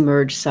does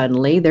emerge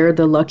suddenly. They're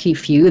the lucky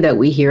few that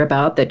we hear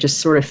about that just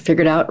sort of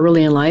figured out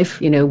early in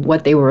life,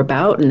 what they were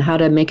about and how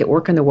to make it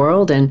work in the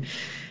world. And,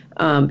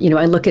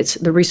 I look at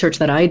the research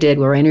that I did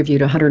where I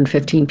interviewed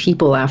 115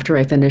 people after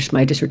I finished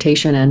my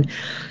dissertation. And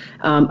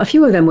a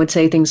few of them would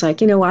say things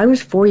like, I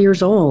was 4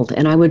 years old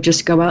and I would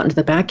just go out into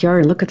the backyard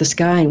and look at the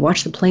sky and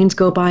watch the planes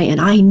go by.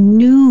 And I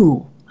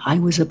knew I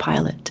was a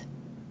pilot.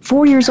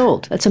 4 years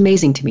old. That's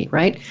amazing to me,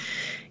 right?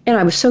 And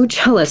I was so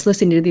jealous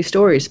listening to these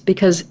stories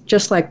because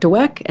just like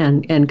Dweck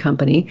and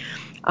company,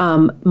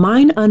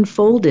 mine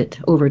unfolded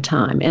over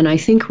time. And I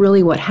think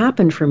really what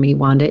happened for me,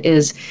 Wanda,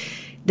 is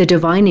the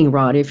divining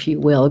rod, if you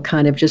will,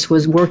 kind of just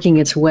was working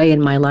its way in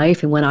my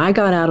life. And when I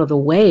got out of the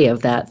way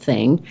of that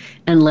thing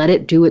and let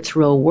it do its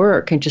real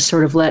work and just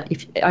sort of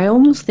I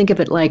almost think of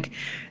it like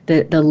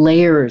the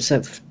layers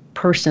of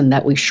person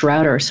that we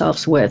shroud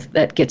ourselves with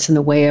that gets in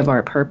the way of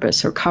our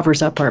purpose or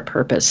covers up our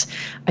purpose.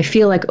 I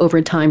feel like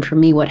over time for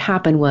me, what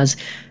happened was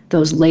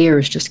those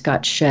layers just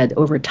got shed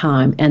over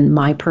time and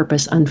my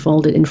purpose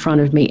unfolded in front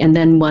of me. And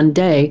then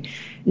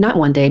not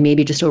one day,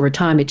 maybe just over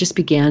time, it just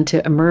began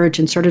to emerge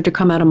and started to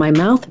come out of my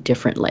mouth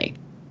differently.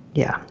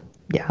 Yeah,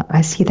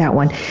 I see that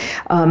one.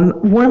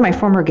 One of my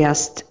former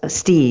guests,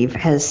 Steve,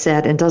 has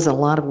said, and does a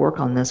lot of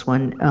work on this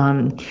one,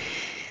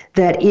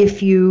 that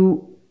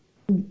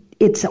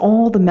it's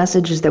all the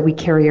messages that we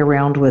carry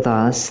around with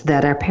us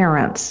that our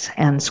parents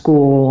and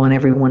school and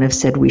everyone have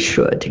said we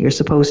should. You're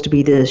supposed to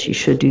be this, you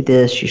should do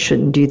this, you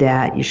shouldn't do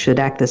that, you should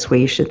act this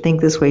way, you should think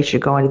this way, you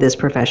should go into this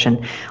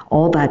profession,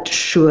 all that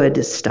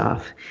should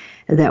stuff.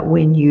 that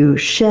when you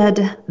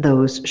shed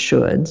those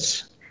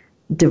shoulds,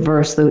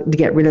 to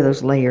get rid of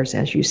those layers,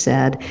 as you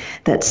said,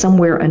 that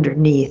somewhere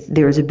underneath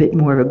there's a bit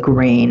more of a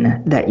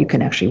grain that you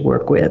can actually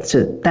work with.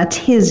 So that's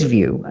his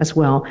view as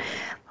well.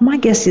 My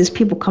guess is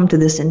people come to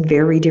this in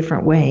very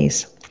different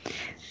ways.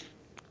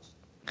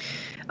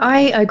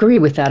 I agree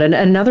with that. And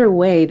another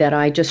way that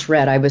I just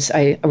read, I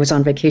was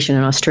on vacation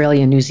in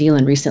Australia and New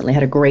Zealand recently,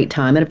 had a great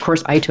time. And of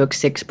course I took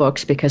 6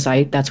 books because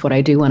that's what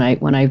I do when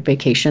I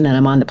vacation and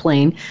I'm on the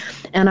plane.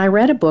 And I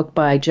read a book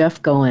by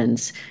Jeff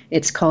Goins.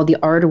 It's called The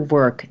Art of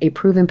Work, A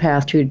Proven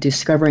Path to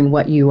Discovering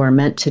What You Are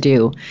Meant to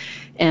Do.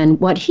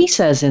 And what he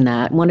says in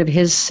that, one of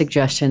his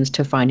suggestions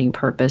to finding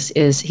purpose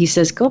is, he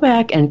says, go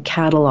back and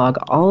catalog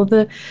all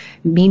the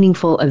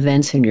meaningful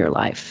events in your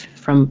life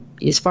from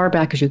as far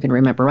back as you can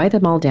remember. Write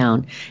them all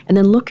down, and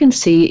then look and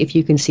see if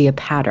you can see a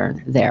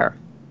pattern there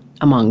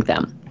among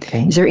them.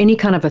 Okay. Is there any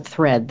kind of a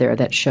thread there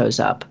that shows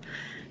up?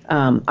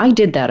 I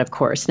did that, of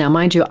course. Now,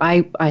 mind you,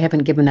 I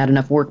haven't given that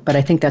enough work, but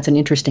I think that's an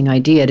interesting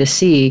idea to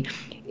see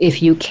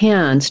if you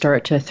can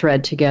start to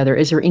thread together.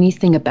 Is there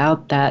anything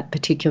about that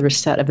particular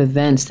set of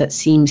events that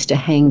seems to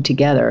hang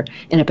together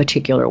in a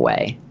particular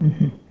way?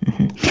 Mm-hmm,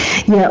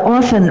 mm-hmm. Yeah,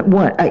 often,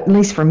 at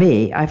least for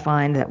me, I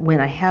find that when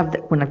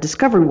I've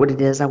discovered what it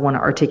is I want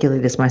to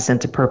articulate as my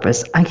sense of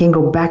purpose, I can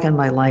go back in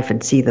my life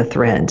and see the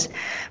threads.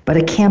 But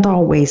I can't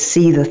always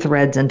see the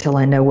threads until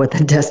I know what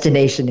the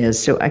destination is.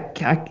 So I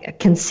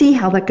can see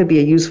how that could be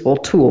a useful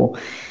tool.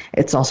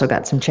 It's also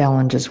got some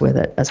challenges with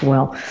it as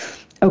well.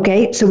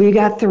 Okay, so we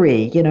got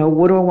 3.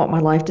 What do I want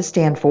my life to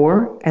stand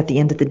for at the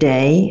end of the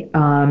day?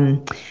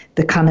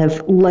 The kind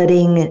of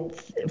letting,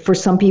 for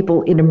some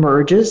people it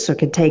emerges, so it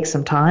can take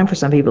some time. For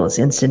some people it's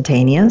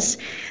instantaneous.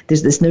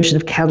 There's this notion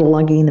of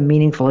cataloging the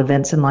meaningful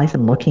events in life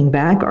and looking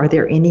back. Are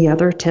there any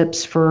other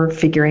tips for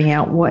figuring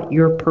out what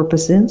your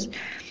purpose is?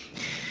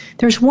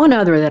 There's one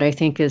other that I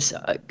think is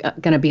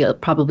going to be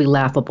probably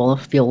laughable,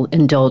 if you'll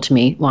indulge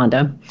me,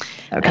 Wanda.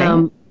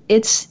 Okay.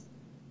 It's,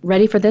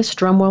 ready for this?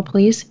 Drum roll,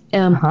 please.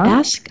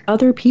 Ask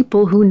other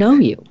people who know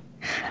you.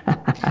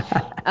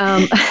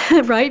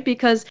 Right?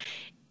 Because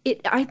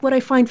what I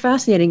find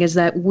fascinating is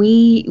that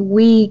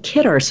we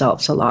kid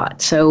ourselves a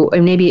lot. So,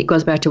 and maybe it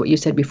goes back to what you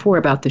said before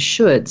about the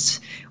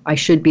shoulds. I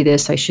should be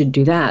this, I should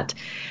do that.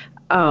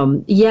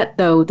 Yet,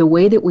 though, the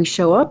way that we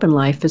show up in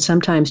life is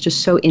sometimes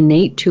just so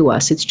innate to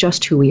us. It's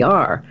just who we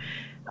are.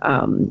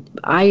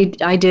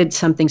 I did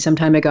something some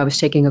time ago. I was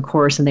taking a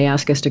course, and they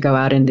asked us to go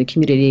out in the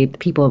community, the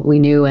people we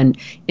knew, and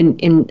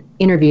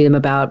interview them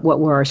about what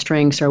were our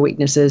strengths, our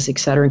weaknesses, et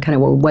cetera, and kind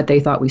of what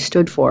they thought we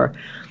stood for.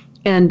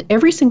 And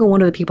every single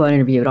one of the people I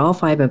interviewed, all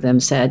 5 of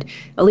them said,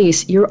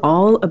 Elise, you're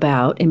all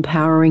about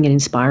empowering and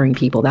inspiring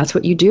people. That's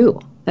what you do.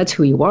 That's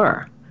who you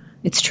are.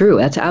 It's true.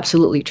 That's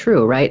absolutely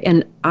true, right?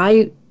 And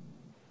I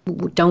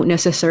don't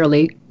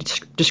necessarily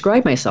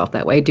describe myself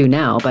that way, do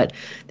now, but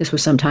this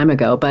was some time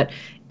ago, but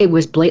it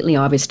was blatantly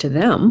obvious to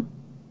them.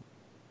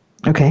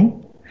 Okay.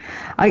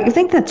 I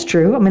think that's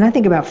true. I mean, I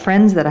think about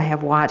friends that I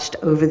have watched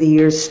over the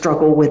years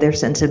struggle with their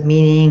sense of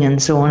meaning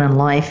and so on in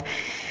life.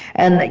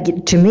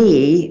 And to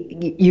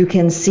me, you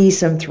can see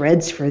some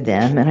threads for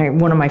them. And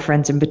one of my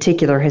friends in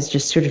particular has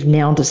just sort of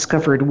now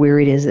discovered where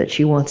it is that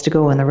she wants to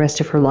go in the rest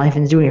of her life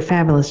and is doing a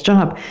fabulous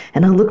job.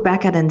 And I look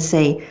back at it and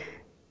say,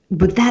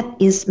 but that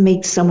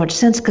makes so much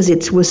sense because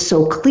it was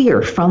so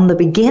clear from the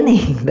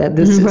beginning that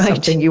this is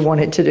something you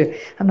wanted to do.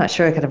 I'm not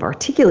sure I could have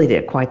articulated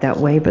it quite that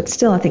way, but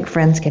still I think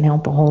friends can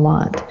help a whole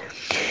lot.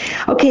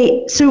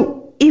 Okay,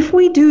 so if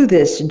we do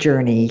this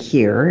journey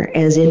here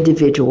as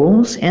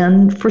individuals,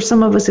 and for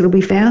some of us it'll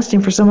be fast,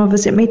 and for some of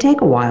us it may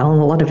take a while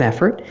and a lot of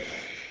effort,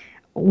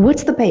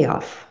 what's the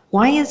payoff?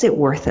 Why is it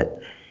worth it?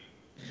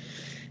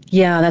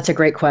 Yeah, that's a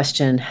great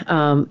question.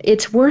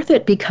 It's worth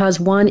it because,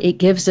 one, it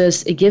gives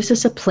us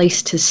a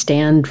place to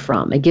stand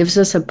from. It gives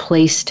us a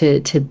place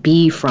to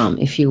be from,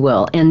 if you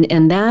will.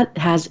 And that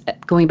has,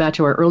 going back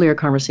to our earlier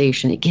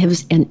conversation, it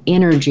gives an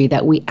energy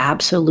that we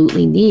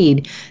absolutely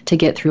need to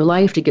get through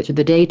life, to get through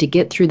the day, to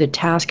get through the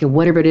task, and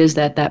whatever it is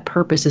that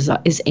purpose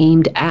is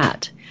aimed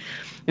at.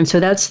 And so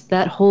that's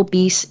that whole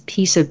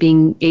piece of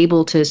being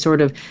able to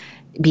sort of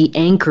be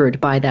anchored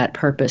by that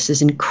purpose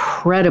is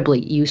incredibly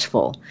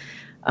useful.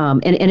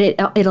 And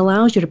it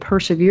allows you to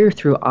persevere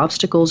through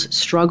obstacles,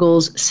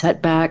 struggles,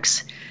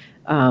 setbacks.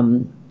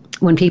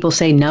 When people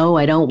say, no,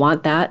 I don't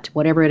want that,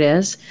 whatever it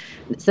is.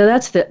 So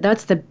that's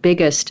the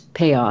biggest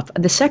payoff.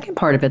 The second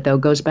part of it, though,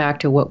 goes back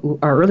to what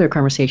our earlier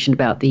conversation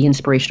about the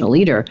inspirational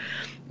leader.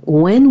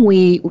 When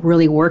we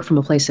really work from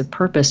a place of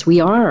purpose, we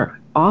are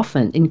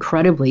often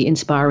incredibly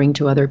inspiring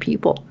to other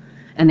people.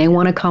 And they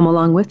want to come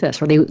along with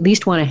us, or they at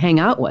least want to hang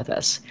out with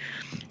us.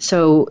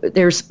 So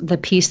there's the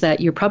piece that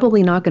you're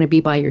probably not going to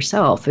be by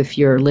yourself if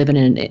you live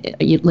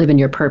in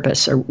your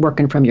purpose or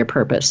working from your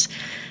purpose.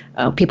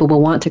 People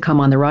will want to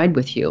come on the ride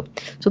with you.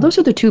 So those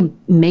are the 2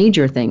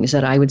 major things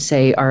that I would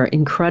say are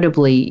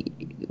incredibly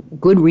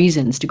good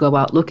reasons to go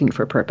out looking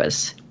for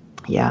purpose.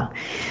 Yeah.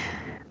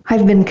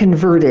 I've been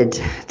converted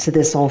to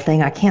this whole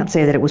thing. I can't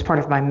say that it was part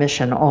of my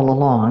mission all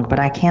along, but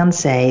I can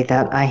say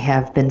that I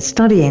have been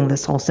studying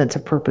this whole sense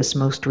of purpose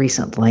most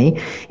recently,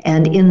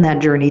 and in that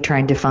journey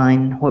trying to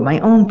find what my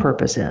own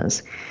purpose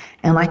is.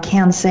 And I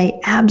can say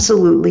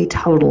absolutely,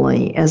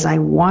 totally, as I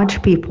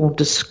watch people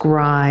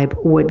describe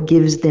what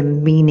gives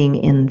them meaning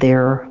in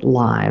their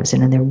lives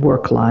and in their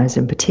work lives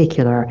in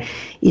particular,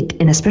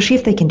 and especially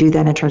if they can do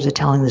that in terms of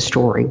telling the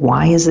story.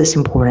 Why is this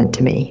important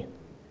to me?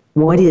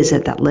 What is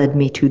it that led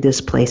me to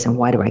this place, and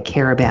why do I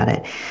care about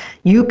it?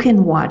 You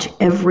can watch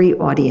every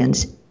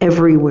audience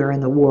everywhere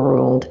in the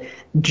world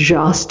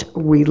just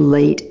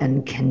relate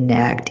and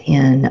connect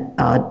in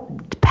a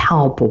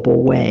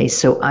palpable way.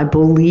 So I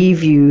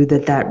believe you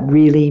that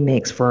really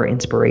makes for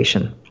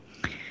inspiration.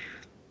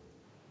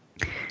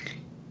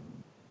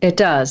 It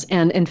does.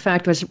 And in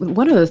fact, was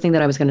one other thing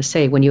that I was going to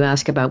say when you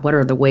ask about what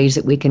are the ways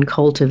that we can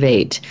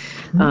cultivate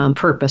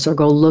purpose or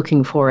go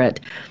looking for it.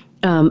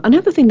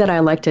 Another thing that I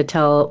like to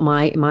tell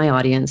my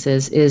audience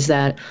is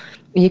that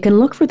you can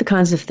look for the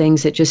kinds of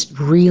things that just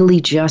really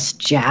just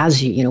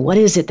jazz you. You know, what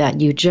is it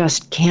that you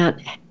just can't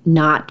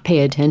not pay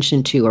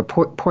attention to or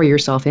pour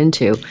yourself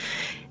into?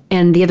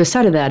 And the other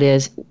side of that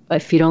is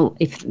if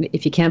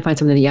you can't find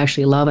something that you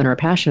actually love and are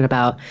passionate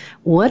about,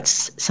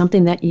 what's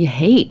something that you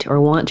hate or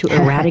want to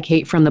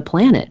eradicate from the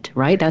planet,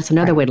 right? That's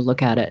another way to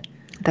look at it.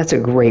 That's a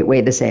great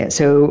way to say it.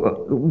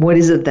 So what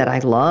is it that I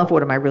love?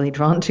 What am I really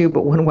drawn to?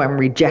 But what am I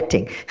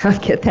rejecting? I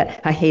get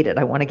that. I hate it.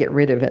 I want to get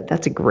rid of it.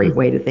 That's a great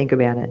way to think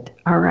about it.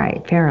 All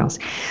right, parallels.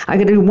 I'm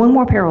going to do one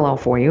more parallel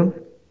for you.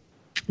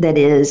 That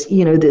is,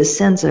 this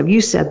sense of,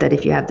 you said that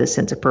if you have this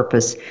sense of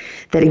purpose,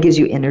 that it gives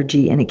you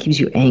energy and it keeps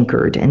you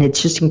anchored. And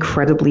it's just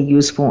incredibly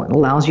useful and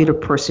allows you to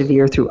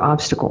persevere through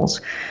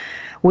obstacles.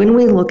 When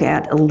we look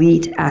at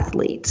elite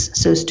athletes,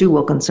 so Stu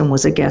Wilkinson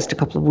was a guest a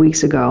couple of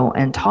weeks ago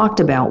and talked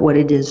about what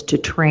it is to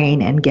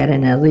train and get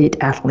an elite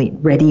athlete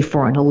ready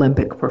for an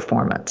Olympic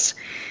performance.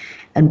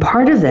 And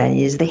part of that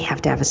is they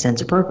have to have a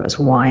sense of purpose.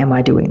 Why am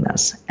I doing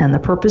this? And the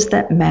purpose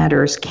that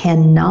matters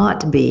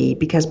cannot be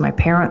because my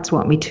parents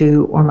want me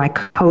to, or my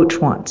coach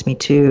wants me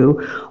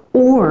to,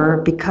 or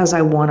because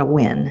I want to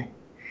win.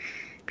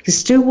 Because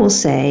Stu will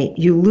say,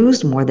 you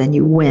lose more than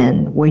you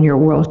win when you're a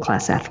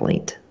world-class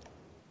athlete.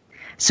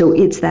 So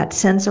it's that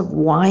sense of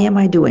why am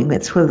I doing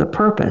this for the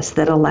purpose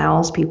that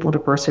allows people to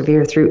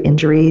persevere through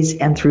injuries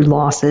and through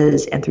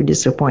losses and through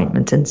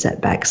disappointments and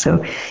setbacks.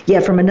 So yeah,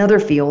 from another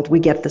field,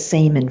 we get the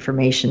same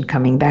information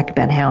coming back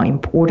about how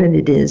important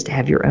it is to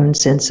have your own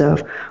sense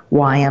of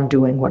why I'm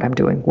doing what I'm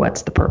doing.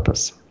 What's the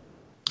purpose?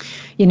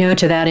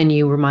 To that end,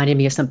 you reminded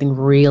me of something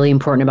really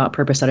important about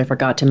purpose that I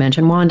forgot to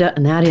mention, Wanda,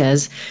 and that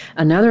is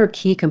another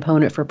key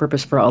component for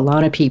purpose for a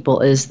lot of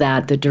people is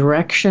that the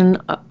direction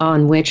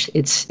on which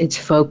it's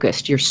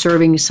focused. You're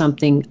serving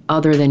something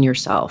other than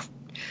yourself.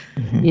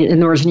 Mm-hmm. In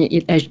other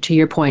words, to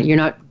your point, you're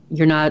not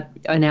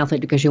an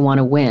athlete because you want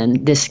to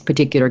win this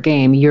particular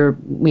game.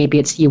 Maybe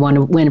it's you want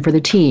to win for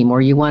the team,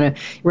 or you want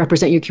to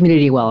represent your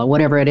community well, or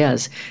whatever it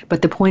is.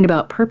 But the point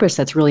about purpose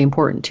that's really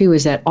important too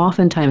is that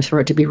oftentimes for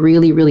it to be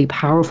really, really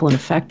powerful and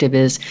effective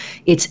is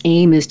its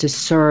aim is to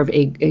serve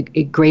a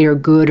greater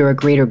good or a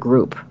greater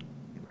group.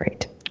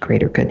 Right.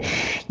 Greater good.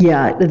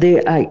 Yeah,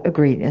 I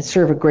agree.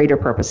 Serve a greater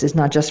purpose is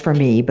not just for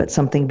me, but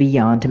something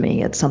beyond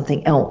me. It's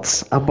something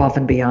else above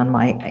and beyond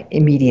my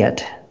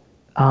immediate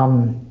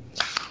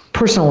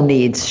personal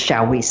needs,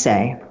 shall we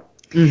say.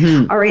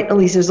 Mm-hmm. All right,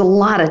 Elise, there's a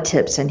lot of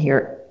tips in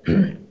here.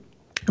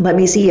 Let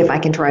me see if I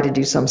can try to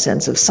do some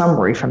sense of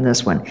summary from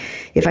this one.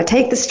 If I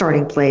take the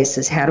starting place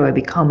as how do I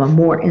become a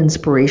more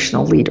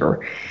inspirational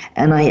leader,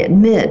 and I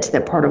admit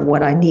that part of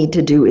what I need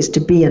to do is to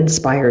be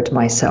inspired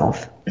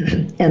myself.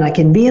 And I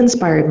can be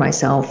inspired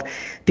myself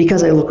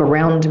because I look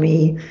around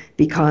me,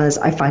 because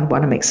I find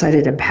what I'm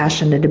excited and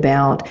passionate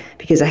about,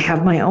 because I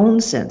have my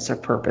own sense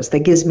of purpose that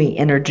gives me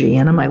energy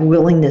and my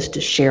willingness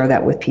to share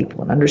that with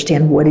people and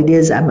understand what it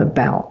is I'm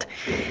about.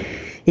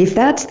 If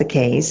that's the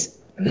case,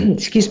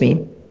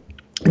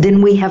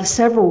 then we have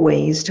several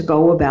ways to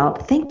go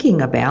about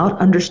thinking about,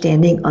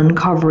 understanding,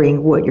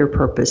 uncovering what your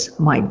purpose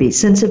might be,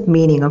 sense of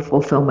meaning and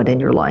fulfillment in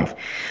your life.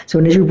 So,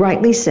 and as you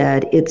rightly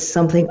said, it's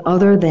something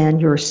other than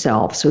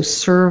yourself. So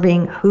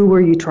serving, who are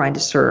you trying to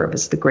serve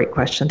is the great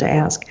question to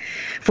ask.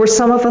 For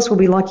some of us, we'll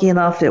be lucky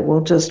enough that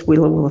we'll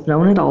have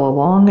known it all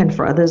along. And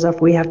for others,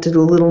 if we have to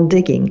do a little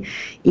digging,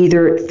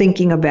 either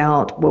thinking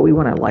about what we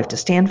want our life to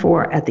stand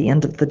for at the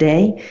end of the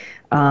day,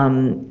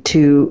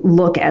 to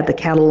look at the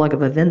catalog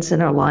of events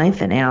in our life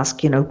and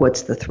ask,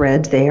 what's the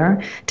thread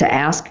there, to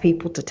ask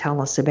people to tell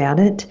us about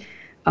it,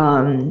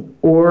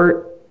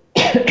 or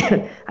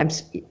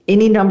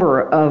any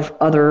number of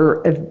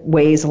other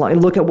ways.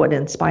 Look at what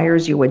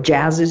inspires you, what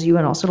jazzes you,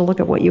 and also to look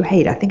at what you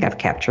hate. I think I've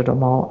captured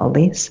them all,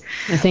 Elise.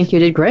 I think you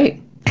did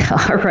great.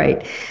 All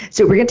right.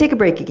 So we're going to take a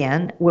break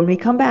again. When we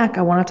come back,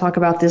 I want to talk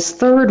about this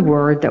third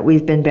word that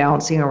we've been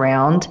bouncing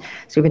around.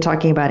 So we've been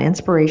talking about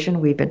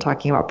inspiration, we've been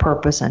talking about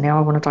purpose, and now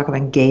I want to talk about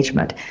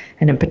engagement.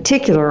 And in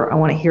particular, I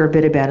want to hear a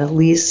bit about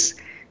Elise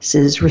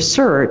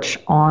research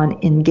on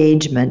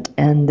engagement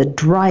and the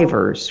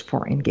drivers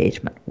for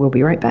engagement. We'll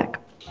be right back.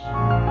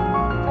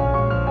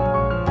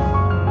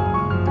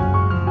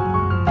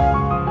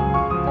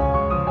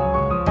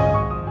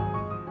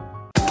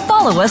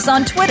 Follow us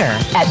on Twitter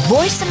at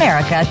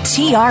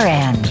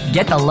VoiceAmericaTRN.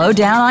 Get the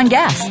lowdown on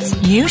guests,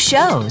 new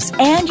shows,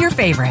 and your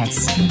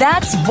favorites.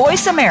 That's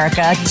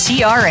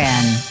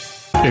VoiceAmericaTRN.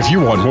 If you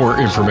want more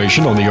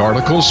information on the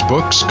articles,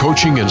 books,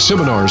 coaching, and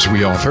seminars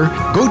we offer,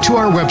 go to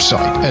our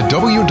website at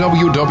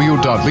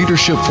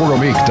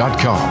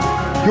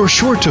www.leadershipforuminc.com. You're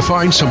sure to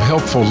find some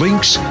helpful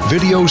links,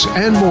 videos,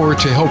 and more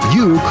to help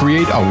you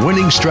create a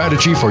winning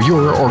strategy for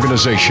your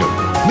organization.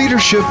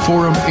 Leadership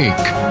Forum Inc.,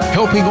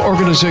 helping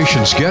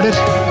organizations get it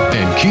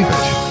and keep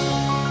it.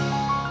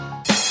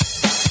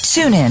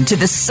 Tune in to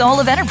The Soul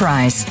of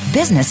Enterprise,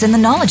 Business in the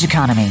Knowledge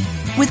Economy,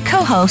 with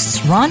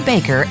co-hosts Ron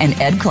Baker and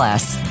Ed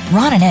Kless.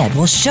 Ron and Ed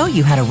will show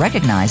you how to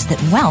recognize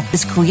that wealth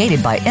is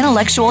created by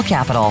intellectual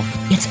capital.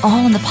 It's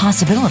all in the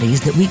possibilities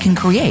that we can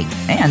create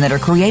and that are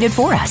created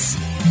for us.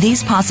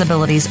 These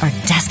possibilities are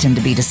destined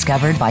to be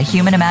discovered by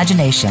human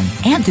imagination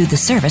and through the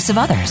service of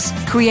others,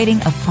 creating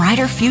a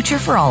brighter future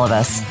for all of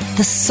us.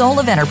 The Soul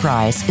of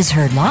Enterprise is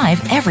heard live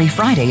every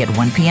Friday at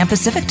 1 p.m.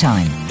 Pacific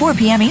Time, 4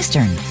 p.m.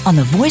 Eastern on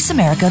the Voice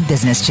America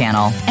Business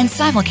Channel and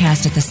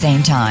simulcast at the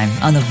same time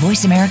on the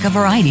Voice America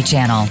Variety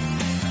Channel.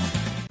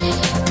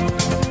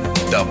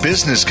 The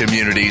business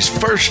community's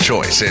first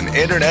choice in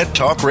Internet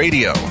Talk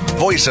Radio.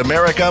 Voice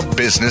America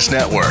Business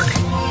Network.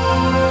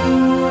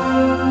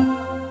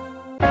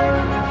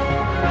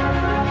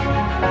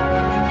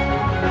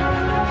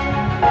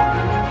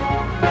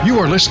 You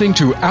are listening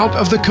to Out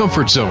of the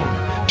Comfort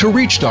Zone. To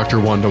reach Dr.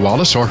 Wanda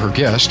Wallace or her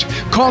guest,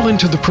 call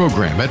into the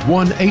program at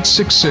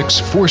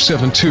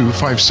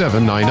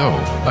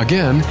 1-866-472-5790.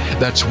 Again,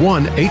 that's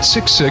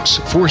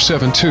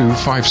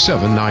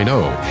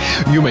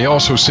 1-866-472-5790. You may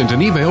also send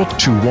an email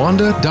to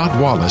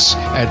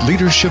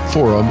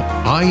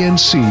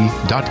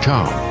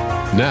wanda.wallace@leadershipforuminc.com.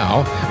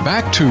 Now,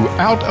 back to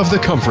Out of the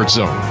Comfort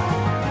Zone.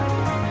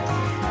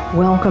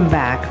 Welcome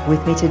back.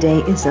 With me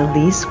today is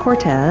Elise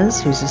Cortez,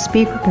 who's a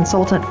speaker,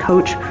 consultant,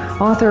 coach,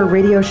 author,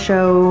 radio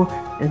show,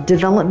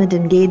 development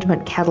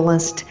engagement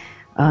catalyst,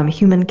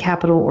 human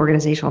capital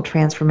organizational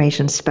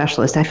transformation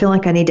specialist. I feel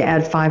like I need to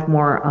add 5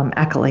 more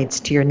accolades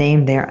to your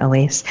name there,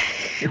 Elise.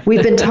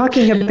 We've been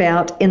talking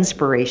about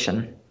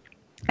inspiration,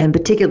 and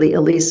particularly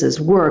Elise's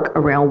work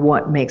around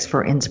what makes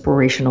for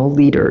inspirational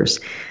leaders.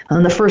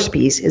 And the first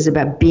piece is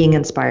about being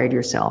inspired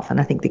yourself. And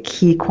I think the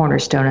key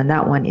cornerstone in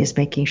that one is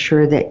making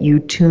sure that you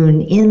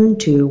tune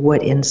into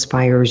what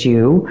inspires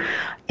you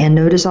and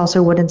notice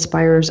also what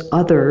inspires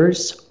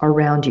others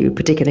around you,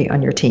 particularly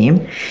on your team.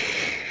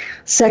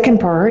 Second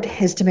part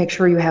is to make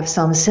sure you have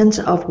some sense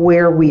of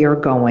where we are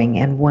going.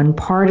 And one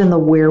part in the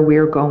where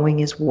we're going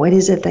is what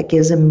is it that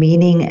gives a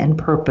meaning and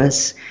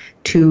purpose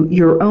to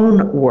your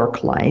own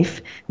work life.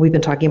 We've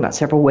been talking about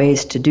several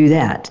ways to do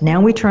that.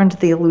 Now we turn to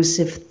the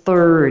elusive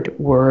third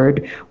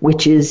word,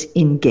 which is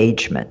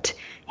engagement.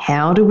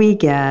 How do we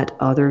get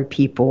other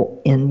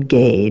people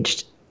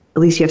engaged?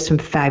 Elise, you have some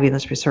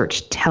fabulous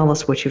research. Tell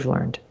us what you've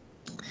learned.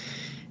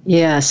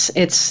 Yes,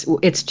 it's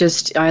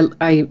just I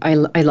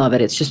love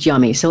it. It's just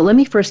yummy. So let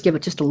me first give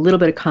it just a little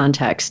bit of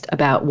context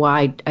about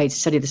why I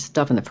studied this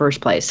stuff in the first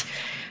place.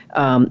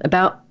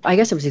 I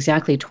guess it was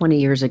exactly 20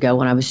 years ago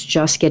when I was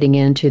just getting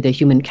into the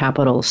human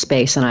capital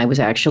space, and I was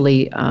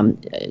actually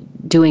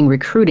doing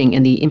recruiting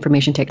in the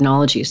information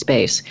technology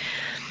space.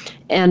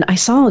 And I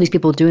saw all these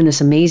people doing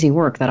this amazing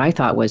work that I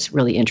thought was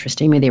really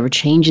interesting. I mean, they were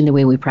changing the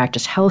way we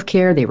practice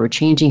healthcare. They were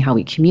changing how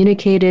we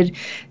communicated.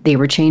 They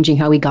were changing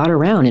how we got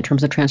around in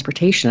terms of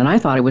transportation. And I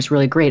thought it was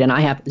really great. And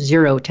I have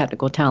zero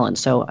technical talent,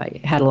 so I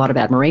had a lot of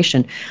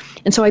admiration.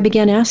 And so I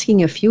began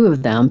asking a few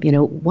of them,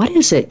 what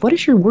is it? What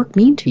does your work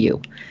mean to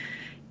you?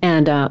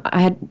 And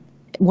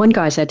one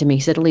guy said to me,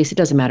 he said, Elise, it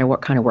doesn't matter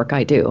what kind of work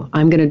I do.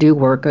 I'm going to do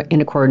work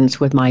in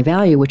accordance with my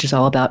value, which is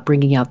all about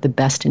bringing out the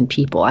best in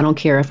people. I don't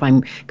care if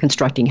I'm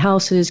constructing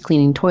houses,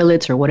 cleaning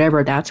toilets, or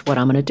whatever. That's what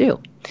I'm going to do.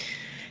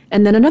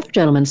 And then another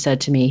gentleman said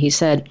to me, he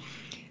said,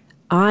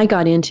 I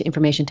got into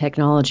information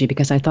technology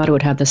because I thought it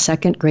would have the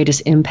second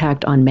greatest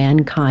impact on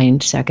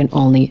mankind, second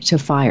only to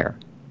fire.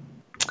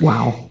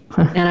 Wow.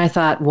 And I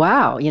thought,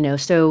 wow,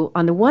 so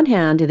on the one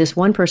hand, this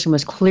one person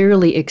was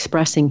clearly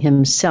expressing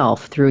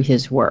himself through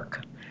his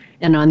work.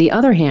 And on the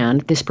other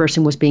hand, this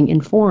person was being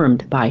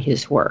informed by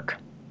his work.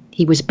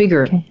 He was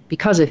bigger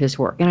because of his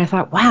work. And I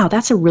thought, wow,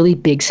 that's a really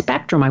big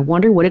spectrum. I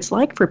wonder what it's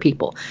like for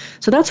people.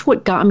 So that's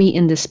what got me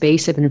in the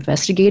space of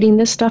investigating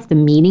this stuff, the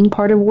meaning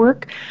part of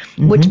work,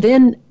 which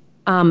then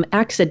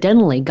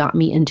accidentally got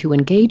me into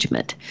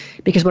engagement.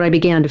 Because what I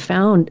began to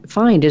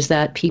find is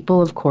that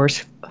people, of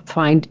course,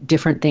 find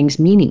different things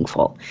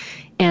meaningful.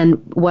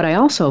 And what I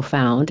also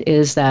found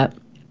is that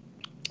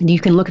you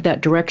can look at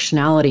that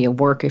directionality of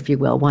work, if you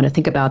will, want to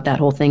think about that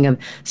whole thing of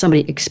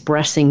somebody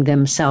expressing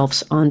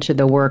themselves onto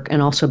the work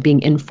and also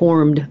being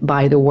informed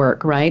by the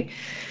work, right?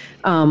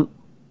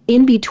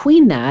 in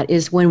between that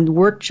is when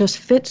work just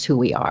fits who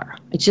we are.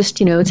 It's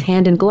just, it's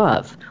hand in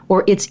glove,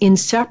 or it's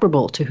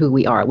inseparable to who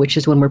we are, which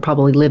is when we're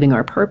probably living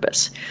our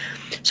purpose.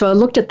 So I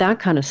looked at that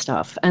kind of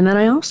stuff. And then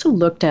I also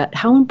looked at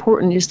how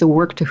important is the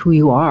work to who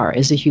you are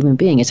as a human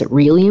being? Is it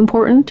really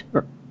important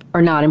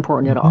or not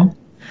important at all?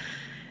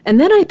 And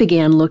then I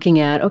began looking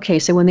at, okay,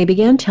 so when they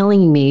began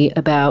telling me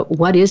about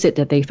what is it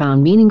that they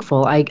found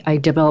meaningful, I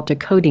developed a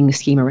coding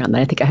scheme around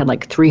that. I think I had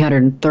like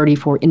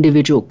 334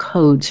 individual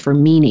codes for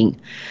meaning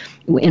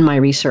in my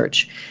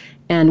research.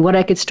 And what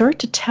I could start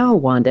to tell,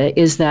 Wanda,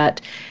 is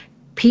that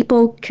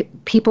people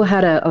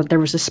had there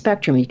was a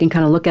spectrum. You can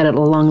kind of look at it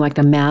along like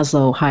the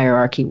Maslow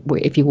hierarchy,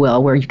 if you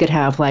will, where you could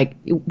have like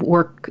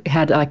work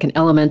had like an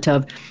element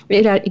of,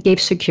 it gave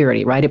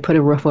security, right? It put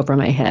a roof over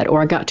my head,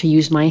 or I got to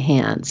use my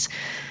hands.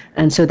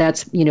 And so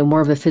that's,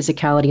 more of the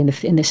physicality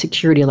in the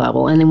security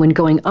level. And then when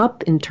going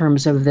up in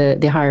terms of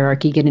the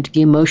hierarchy, get into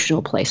the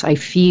emotional place, I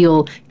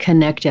feel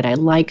connected. I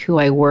like who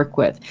I work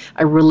with.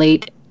 I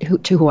relate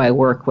to who I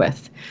work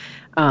with.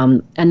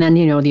 And then,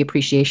 the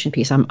appreciation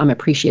piece, I'm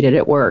appreciated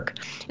at work.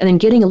 And then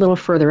getting a little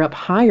further up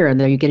higher,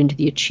 there you get into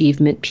the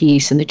achievement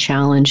piece and the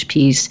challenge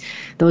piece.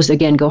 Those,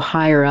 again, go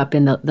higher up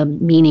in the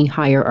meaning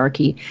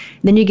hierarchy.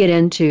 And then you get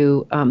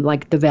into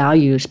like the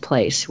values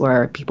place,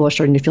 where people are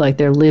starting to feel like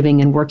they're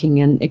living and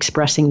working and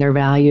expressing their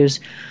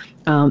values.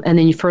 And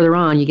then further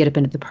on, you get up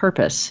into the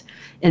purpose.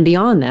 And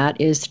beyond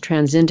that is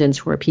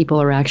transcendence, where people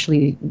are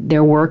actually,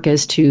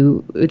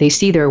 they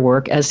see their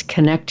work as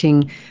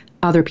connecting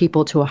other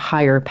people to a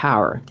higher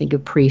power. Think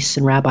of priests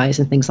and rabbis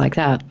and things like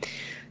that.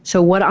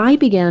 So what I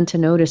began to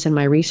notice in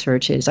my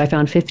research is I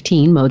found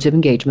 15 modes of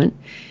engagement,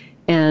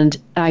 and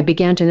I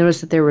began to notice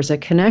that there was a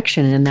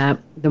connection in that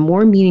the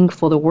more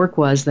meaningful the work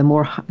was, the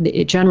more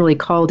it generally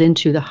called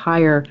into the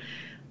higher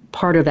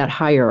part of that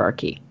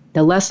hierarchy.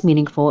 The less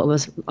meaningful it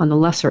was on the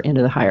lesser end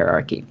of the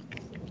hierarchy.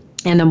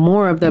 And the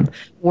more of the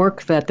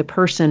work that the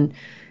person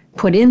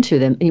put into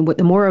them,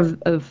 the more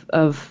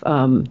of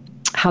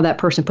how that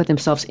person put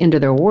themselves into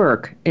their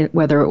work,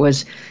 whether it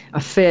was a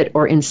fit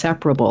or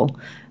inseparable,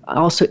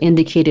 also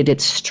indicated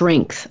its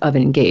strength of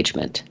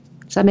engagement.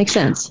 Does that make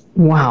sense?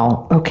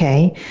 Wow.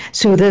 Okay.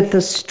 So that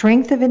the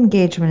strength of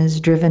engagement is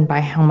driven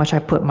by how much I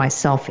put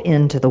myself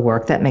into the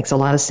work. That makes a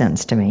lot of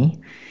sense to me.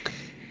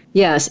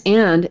 Yes,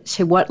 and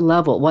to what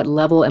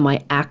level am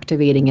I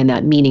activating in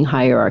that meaning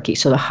hierarchy?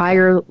 So the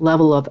higher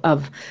level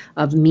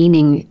of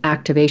meaning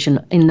activation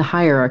in the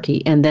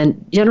hierarchy, and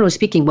then generally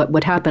speaking, what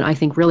would happen, I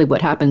think really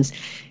what happens,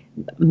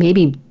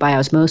 maybe by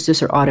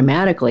osmosis or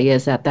automatically,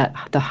 is that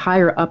the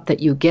higher up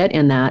that you get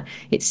in that,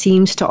 it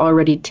seems to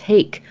already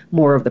take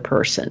more of the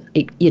person,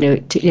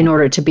 in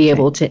order to be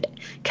able to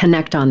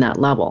connect on that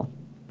level.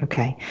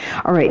 Okay.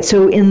 All right.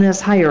 So in this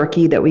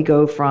hierarchy that we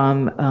go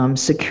from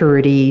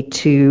security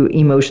to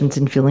emotions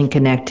and feeling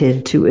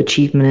connected to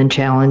achievement and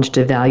challenge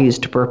to values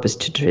to purpose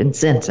to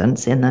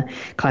transcendence in the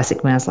classic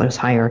Maslow's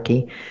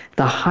hierarchy,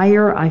 the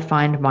higher I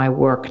find my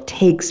work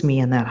takes me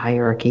in that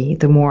hierarchy,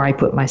 the more I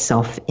put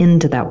myself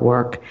into that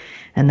work.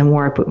 And the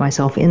more I put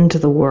myself into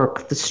the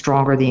work, the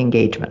stronger the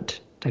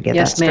engagement. Did I get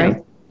that straight? Yes,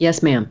 ma'am.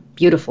 Yes, ma'am.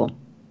 Beautiful.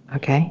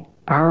 Okay.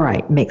 All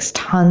right. Makes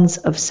tons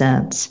of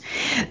sense.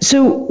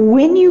 So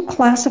when you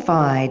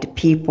classified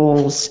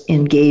people's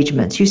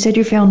engagements, you said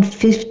you found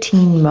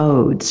 15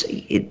 modes.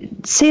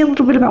 Say a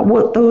little bit about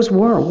what those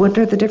were. What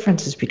are the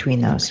differences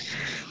between those?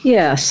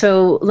 Yeah,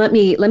 so let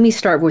me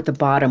start with the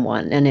bottom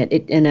one, and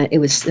it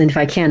was, and if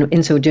I can,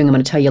 in so doing, I'm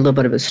going to tell you a little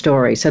bit of a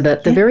story. So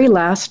the very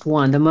last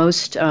one, the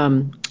most,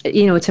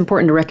 it's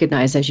important to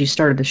recognize as you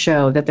started the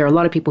show that there are a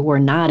lot of people who are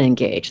not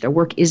engaged. Their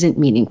work isn't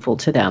meaningful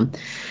to them.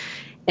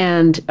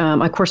 And,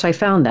 of course, I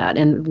found that.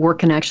 And work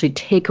can actually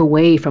take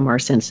away from our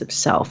sense of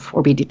self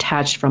or be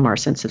detached from our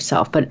sense of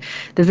self. But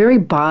the very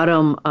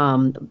bottom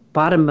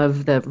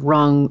of the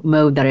wrong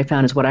mode that I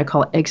found is what I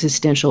call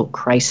existential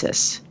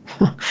crisis.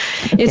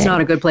 It's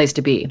not a good place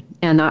to be.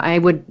 And I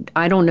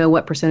don't know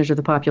what percentage of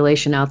the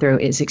population out there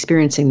is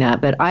experiencing that,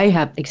 but I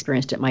have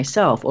experienced it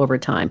myself over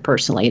time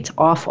personally. It's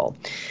awful.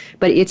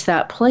 But it's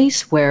that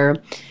place where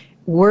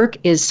work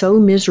is so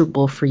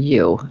miserable for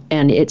you,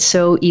 and it's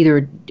so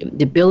either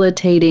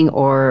debilitating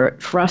or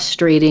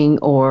frustrating,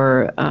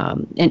 or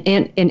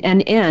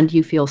and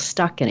you feel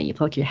stuck in it. You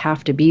feel like you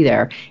have to be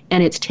there,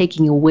 and it's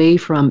taking away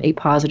from a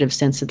positive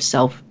sense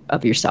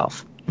of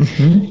yourself.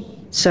 Mm-hmm.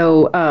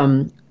 So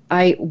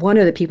one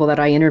of the people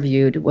that I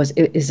interviewed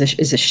is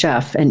a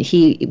chef, and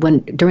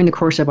during the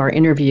course of our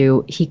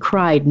interview, he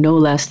cried no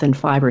less than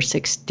 5 or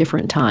 6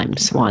 different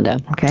times, Wanda.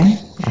 Okay.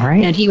 All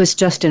right. And he was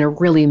just in a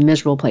really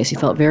miserable place. He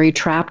felt very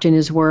trapped in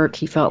his work.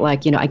 He felt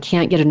like, I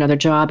can't get another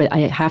job. I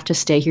have to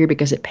stay here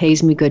because it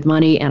pays me good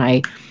money, and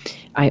I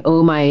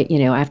owe I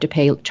have to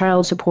pay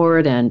child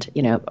support, and,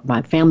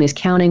 my family is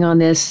counting on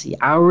this. The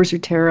hours are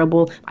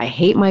terrible. I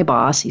hate my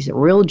boss. He's a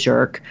real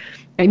jerk.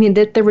 I mean,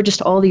 there were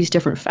just all these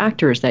different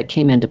factors that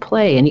came into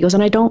play. And he goes,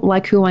 and I don't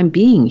like who I'm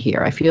being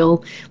here. I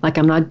feel like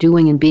I'm not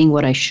doing and being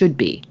what I should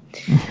be.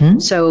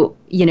 So,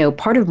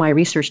 part of my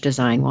research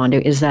design,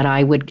 Wanda, is that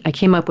I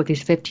came up with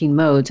these 15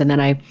 modes, and then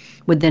I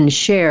would then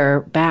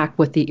share back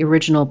with the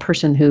original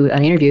person who I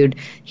interviewed,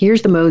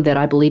 here's the mode that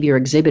I believe you're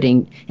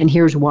exhibiting, and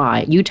here's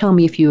why. You tell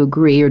me if you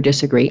agree or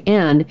disagree.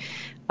 And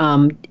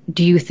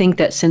do you think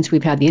that since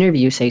we've had the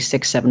interview, say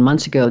 6-7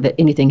 months ago, that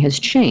anything has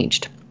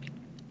changed?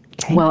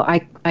 Okay. Well,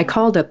 I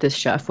called up this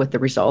chef with the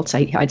results.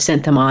 I'd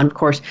sent them on. Of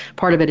course,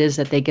 part of it is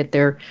that they get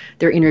their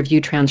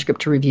interview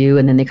transcript to review,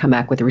 and then they come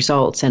back with the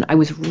results. And I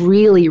was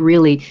really,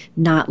 really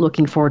not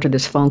looking forward to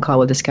this phone call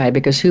with this guy,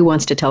 because who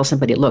wants to tell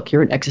somebody, look,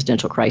 you're in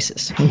existential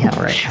crisis? Yeah,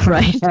 right.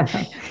 Right?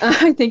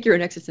 I think you're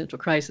in existential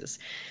crisis.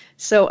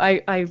 So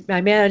I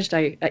managed,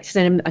 I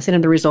sent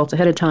him the results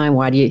ahead of time.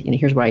 Why do you,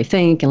 here's what I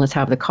think, and let's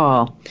have the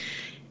call.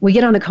 We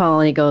get on the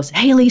call, and he goes,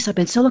 hey, Lisa, I've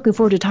been so looking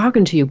forward to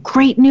talking to you.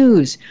 Great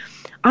news.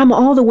 I'm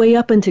all the way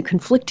up into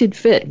conflicted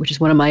fit, which is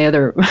one of my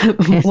other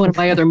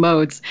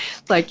modes,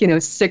 like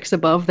 6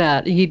 above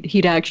that.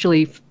 He'd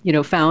actually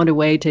found a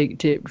way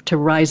to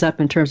rise up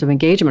in terms of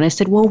engagement. I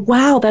said, well,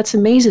 wow, that's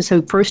amazing.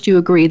 So first, you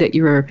agree that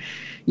you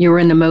were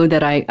in the mode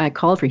that I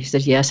called for. He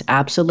said, yes,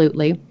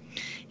 absolutely.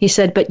 He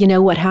said, but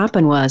what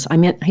happened was, I've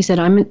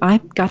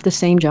got the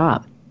same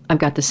job. I've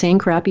got the same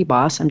crappy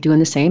boss. I'm doing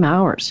the same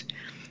hours.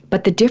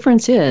 But the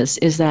difference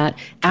is that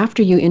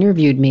after you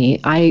interviewed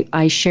me,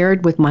 I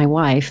shared with my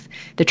wife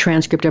the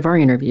transcript of our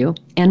interview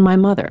and my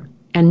mother.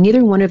 And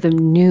neither one of them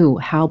knew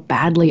how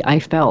badly I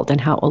felt and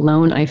how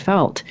alone I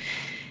felt.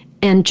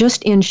 And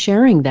just in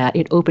sharing that,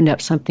 it opened up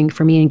something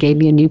for me and gave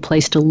me a new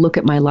place to look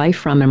at my life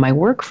from and my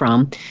work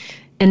from.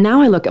 And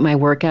now I look at my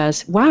work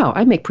as, wow,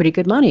 I make pretty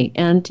good money.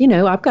 And,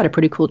 I've got a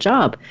pretty cool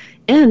job.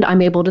 And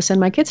I'm able to send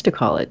my kids to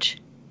college.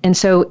 And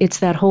so it's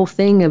that whole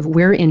thing of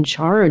we're in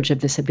charge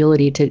of this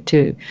ability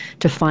to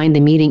find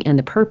the meaning and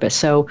the purpose.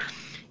 So,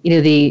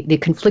 the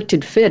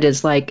conflicted fit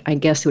is like, I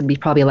guess it would be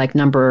probably like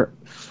number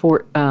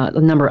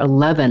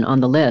 11 on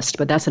the list.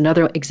 But that's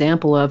another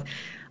example of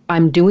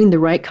I'm doing the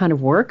right kind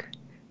of work,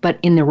 but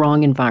in the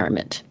wrong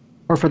environment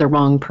or for the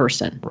wrong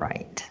person.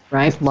 Right.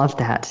 Right. Love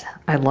that.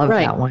 I love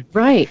that one.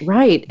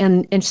 Right.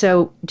 And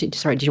so,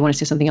 sorry, did you want to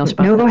say something else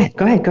about that? No,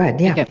 go ahead.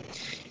 Yeah. Okay.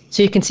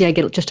 So you can see I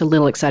get just a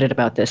little excited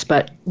about this.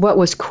 But what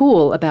was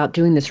cool about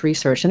doing this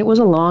research, and it was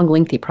a long,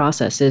 lengthy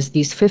process, is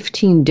these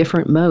 15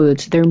 different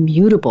modes, they're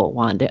mutable,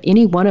 Wanda.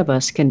 Any one of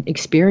us can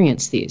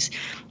experience these.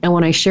 And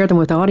when I share them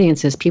with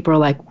audiences, people are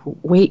like,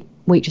 wait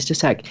just a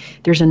sec.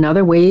 There's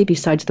another way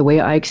besides the way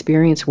I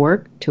experience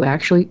work to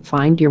actually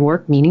find your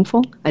work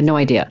meaningful? I had no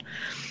idea.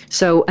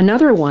 So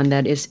another one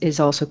that is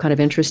also kind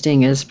of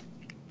interesting is,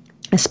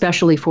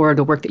 especially for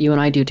the work that you and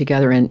I do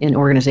together in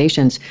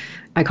organizations,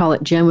 I call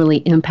it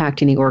generally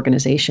impacting the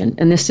organization.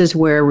 And this is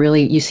where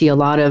really you see a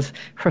lot of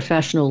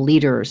professional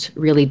leaders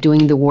really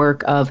doing the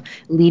work of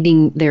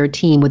leading their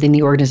team within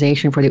the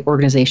organization for the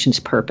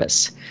organization's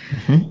purpose.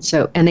 Mm-hmm.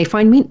 So, and they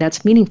find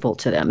that's meaningful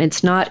to them.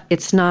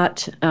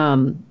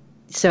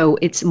 So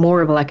it's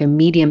more of like a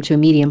medium to a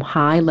medium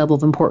high level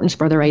of importance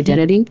for their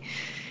identity.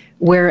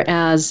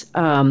 Whereas,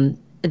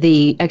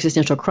 the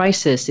existential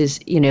crisis is,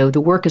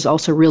 the work is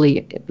also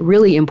really,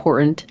 really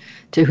important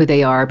to who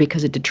they are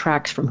because it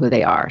detracts from who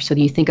they are. So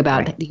you think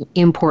about the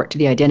import to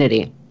the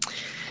identity.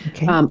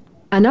 Okay.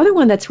 Another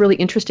one that's really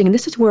interesting, and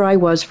this is where I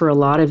was for a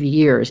lot of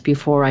years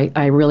before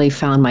I really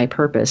found my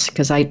purpose,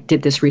 because I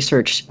did this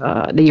research,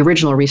 the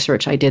original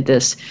research, I did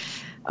this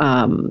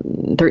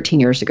 13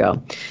 years ago.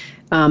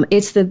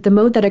 It's the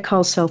mode that I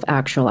call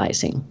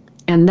self-actualizing.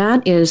 And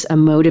that is a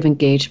mode of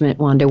engagement,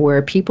 Wanda,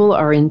 where people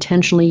are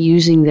intentionally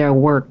using their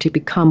work to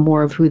become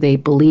more of who they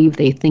believe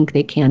they think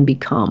they can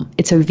become.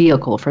 It's a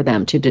vehicle for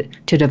them to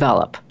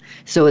develop.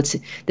 So it's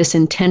this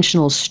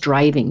intentional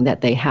striving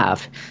that they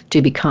have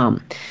to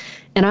become.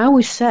 And I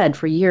always said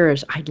for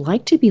years, I'd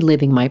like to be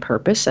living my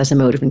purpose as a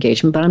mode of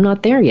engagement, but I'm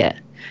not there yet.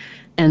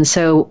 And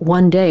so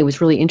one day it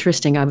was really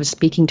interesting. I was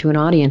speaking to an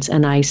audience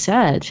and I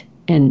said,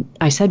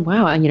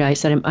 wow, I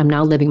said, I'm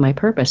now living my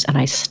purpose. And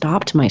I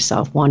stopped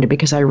myself, Wanda,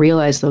 because I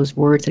realized those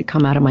words had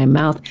come out of my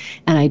mouth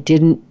and I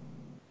didn't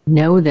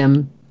know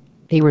them.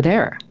 They were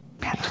there.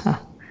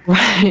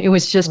 It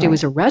was just, It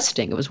was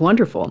arresting. It was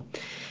wonderful.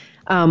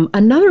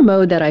 Another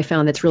mode that I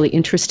found that's really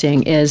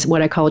interesting is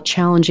what I call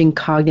challenging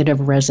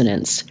cognitive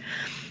resonance.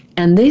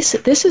 And this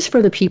is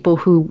for the people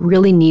who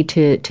really need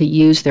to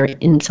use their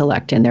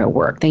intellect in their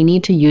work. They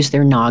need to use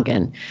their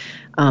noggin.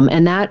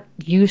 And that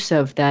use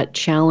of that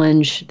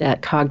challenge,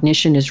 that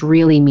cognition is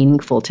really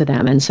meaningful to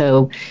them. And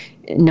so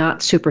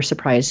not super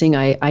surprising,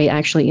 I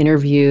actually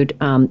interviewed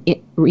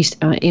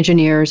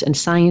engineers and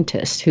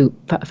scientists who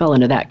fell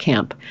into that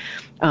camp.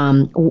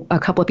 A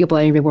couple of people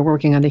I interviewed were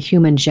working on the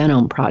Human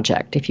Genome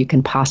Project, if you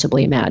can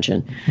possibly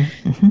imagine.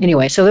 Mm-hmm.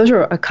 Anyway, so those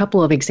are a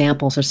couple of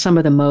examples of some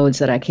of the modes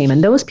that I came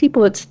in. Those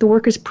people, the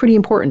work is pretty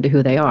important to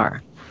who they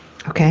are.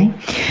 Okay.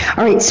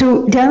 All right.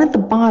 So down at the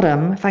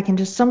bottom, if I can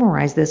just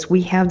summarize this,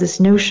 we have this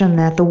notion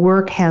that the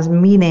work has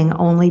meaning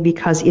only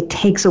because it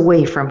takes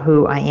away from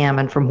who I am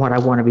and from what I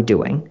want to be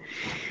doing.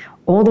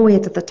 All the way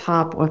at the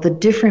top are the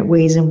different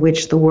ways in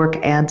which the work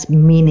adds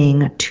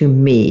meaning to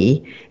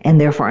me, and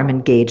therefore I'm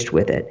engaged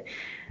with it.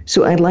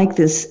 So I like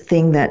this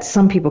thing that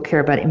some people care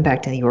about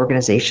impacting the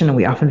organization, and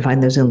we often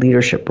find those in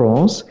leadership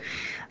roles.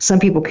 Some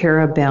people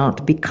care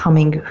about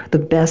becoming the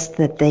best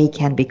that they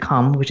can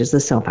become, which is the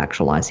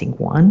self-actualizing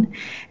one.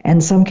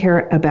 And some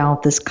care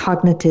about this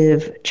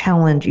cognitive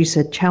challenge. You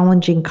said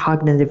challenging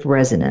cognitive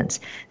resonance,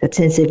 that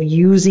sense of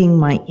using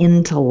my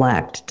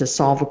intellect to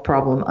solve a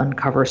problem,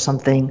 uncover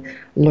something,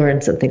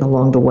 learn something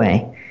along the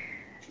way.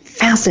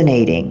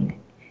 Fascinating.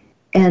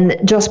 And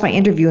just by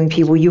interviewing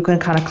people, you can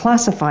kind of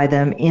classify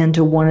them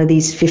into one of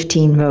these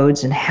 15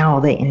 modes and how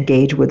they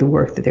engage with the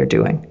work that they're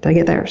doing. Did I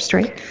get that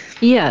straight?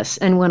 Yes.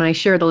 And when I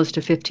share the list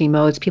of 15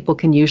 modes, people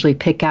can usually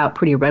pick out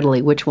pretty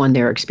readily which one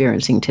they're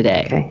experiencing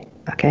today.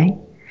 Okay.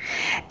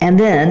 And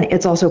then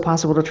it's also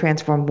possible to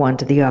transform one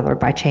to the other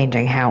by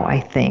changing how I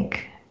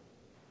think.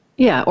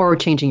 Yeah, or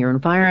changing your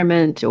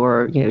environment,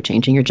 or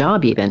changing your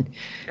job even.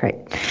 Great.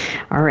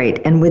 All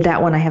right. And with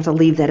that one, I have to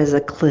leave that as a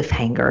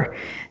cliffhanger.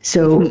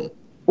 So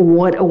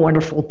what a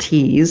wonderful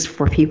tease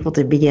for people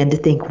to begin to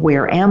think,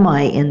 where am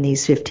I in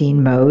these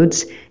 15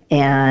 modes?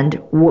 And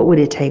what would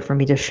it take for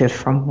me to shift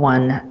from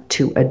one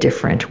to a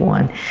different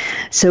one?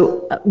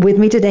 So with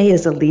me today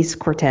is Elise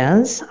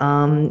Cortez.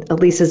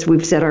 Elise, as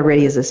we've said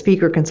already, is a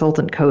speaker,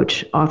 consultant,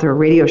 coach, author,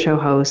 radio show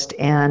host,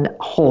 and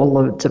whole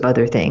loads of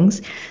other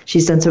things.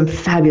 She's done some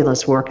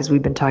fabulous work, as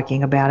we've been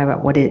talking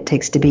about what it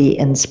takes to be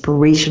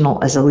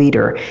inspirational as a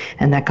leader.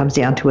 And that comes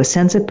down to a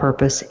sense of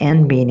purpose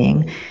and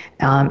meaning,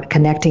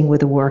 connecting with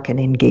the work and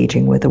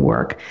engaging with the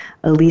work.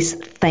 Elise,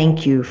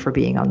 thank you for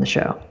being on the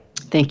show.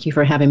 Thank you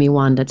for having me,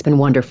 Wanda. It's been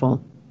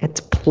wonderful. It's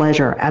a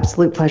pleasure.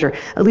 Absolute pleasure.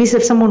 Elise,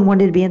 if someone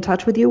wanted to be in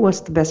touch with you,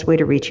 what's the best way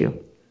to reach you?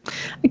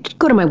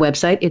 Go to my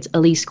website. It's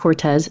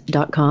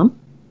elisecortez.com.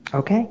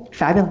 Okay,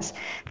 fabulous.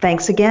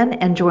 Thanks again,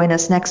 and join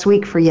us next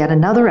week for yet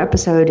another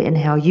episode in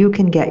how you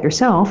can get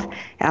yourself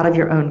out of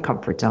your own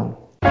comfort zone.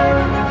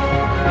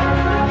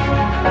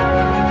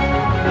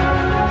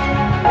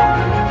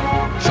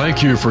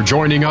 Thank you for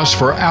joining us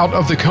for Out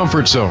of the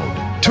Comfort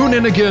Zone. Tune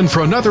in again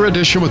for another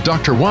edition with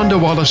Dr. Wanda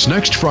Wallace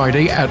next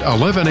Friday at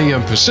 11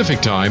 a.m.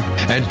 Pacific Time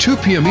and 2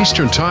 p.m.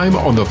 Eastern Time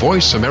on the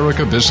Voice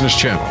America Business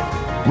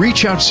Channel.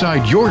 Reach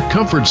outside your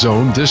comfort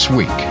zone this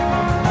week.